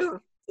that's what we beans.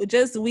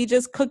 do. We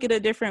just cook it a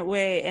different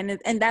way,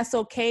 and that's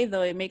okay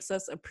though. It makes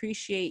us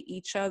appreciate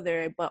each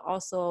other, but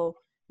also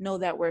know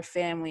that we're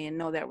family, and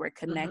know that we're Hmm.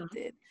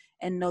 connected,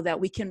 and know that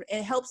we can.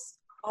 It helps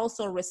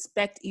also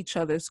respect each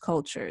other's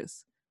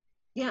cultures.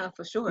 Yeah,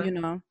 for sure. And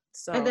then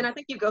So I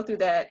think you go through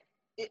that.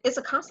 It's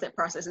a constant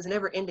process. It's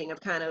never ending of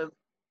kind of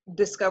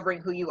discovering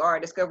who you are,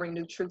 discovering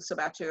new truths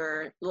about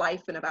your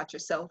life and about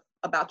yourself,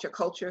 about your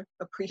culture,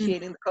 mm,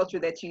 appreciating the culture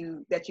that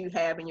you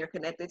have and you're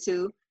connected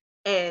to,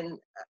 and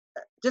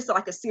just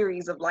like a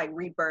series of like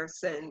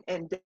rebirths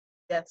and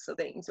deaths of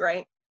things,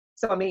 right?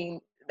 So I mean,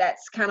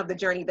 that's kind of the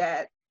journey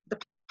that the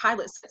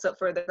pilot sets up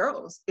for the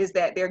girls, is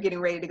that they're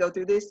getting ready to go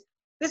through this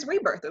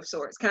rebirth of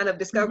sorts, kind of mm-hmm,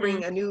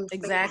 discovering a new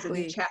phase, a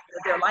new exactly. chapter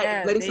of their life,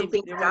 Yeah, letting some they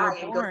things were die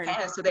and go to reborn.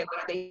 past so that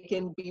way they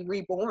can be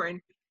reborn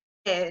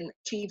and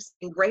achieve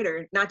something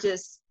greater, not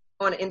just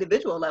on an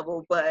individual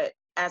level, but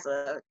as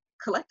a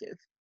collective.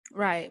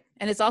 Right.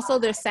 And it's also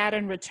their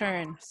Saturn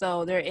return.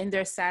 So they're in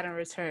their Saturn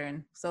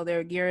return. So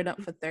they're geared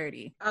up for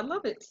 30. I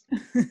love it.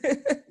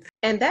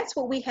 And that's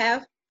what we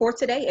have for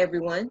today,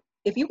 everyone.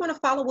 If you want to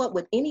follow up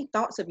with any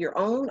thoughts of your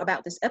own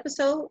about this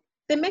episode,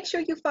 then make sure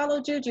you follow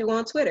Juju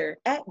on Twitter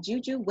at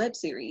Juju Web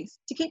Series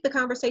to keep the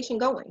conversation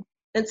going.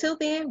 Until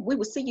then, we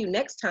will see you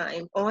next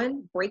time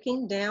on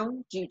Breaking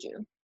Down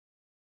Juju.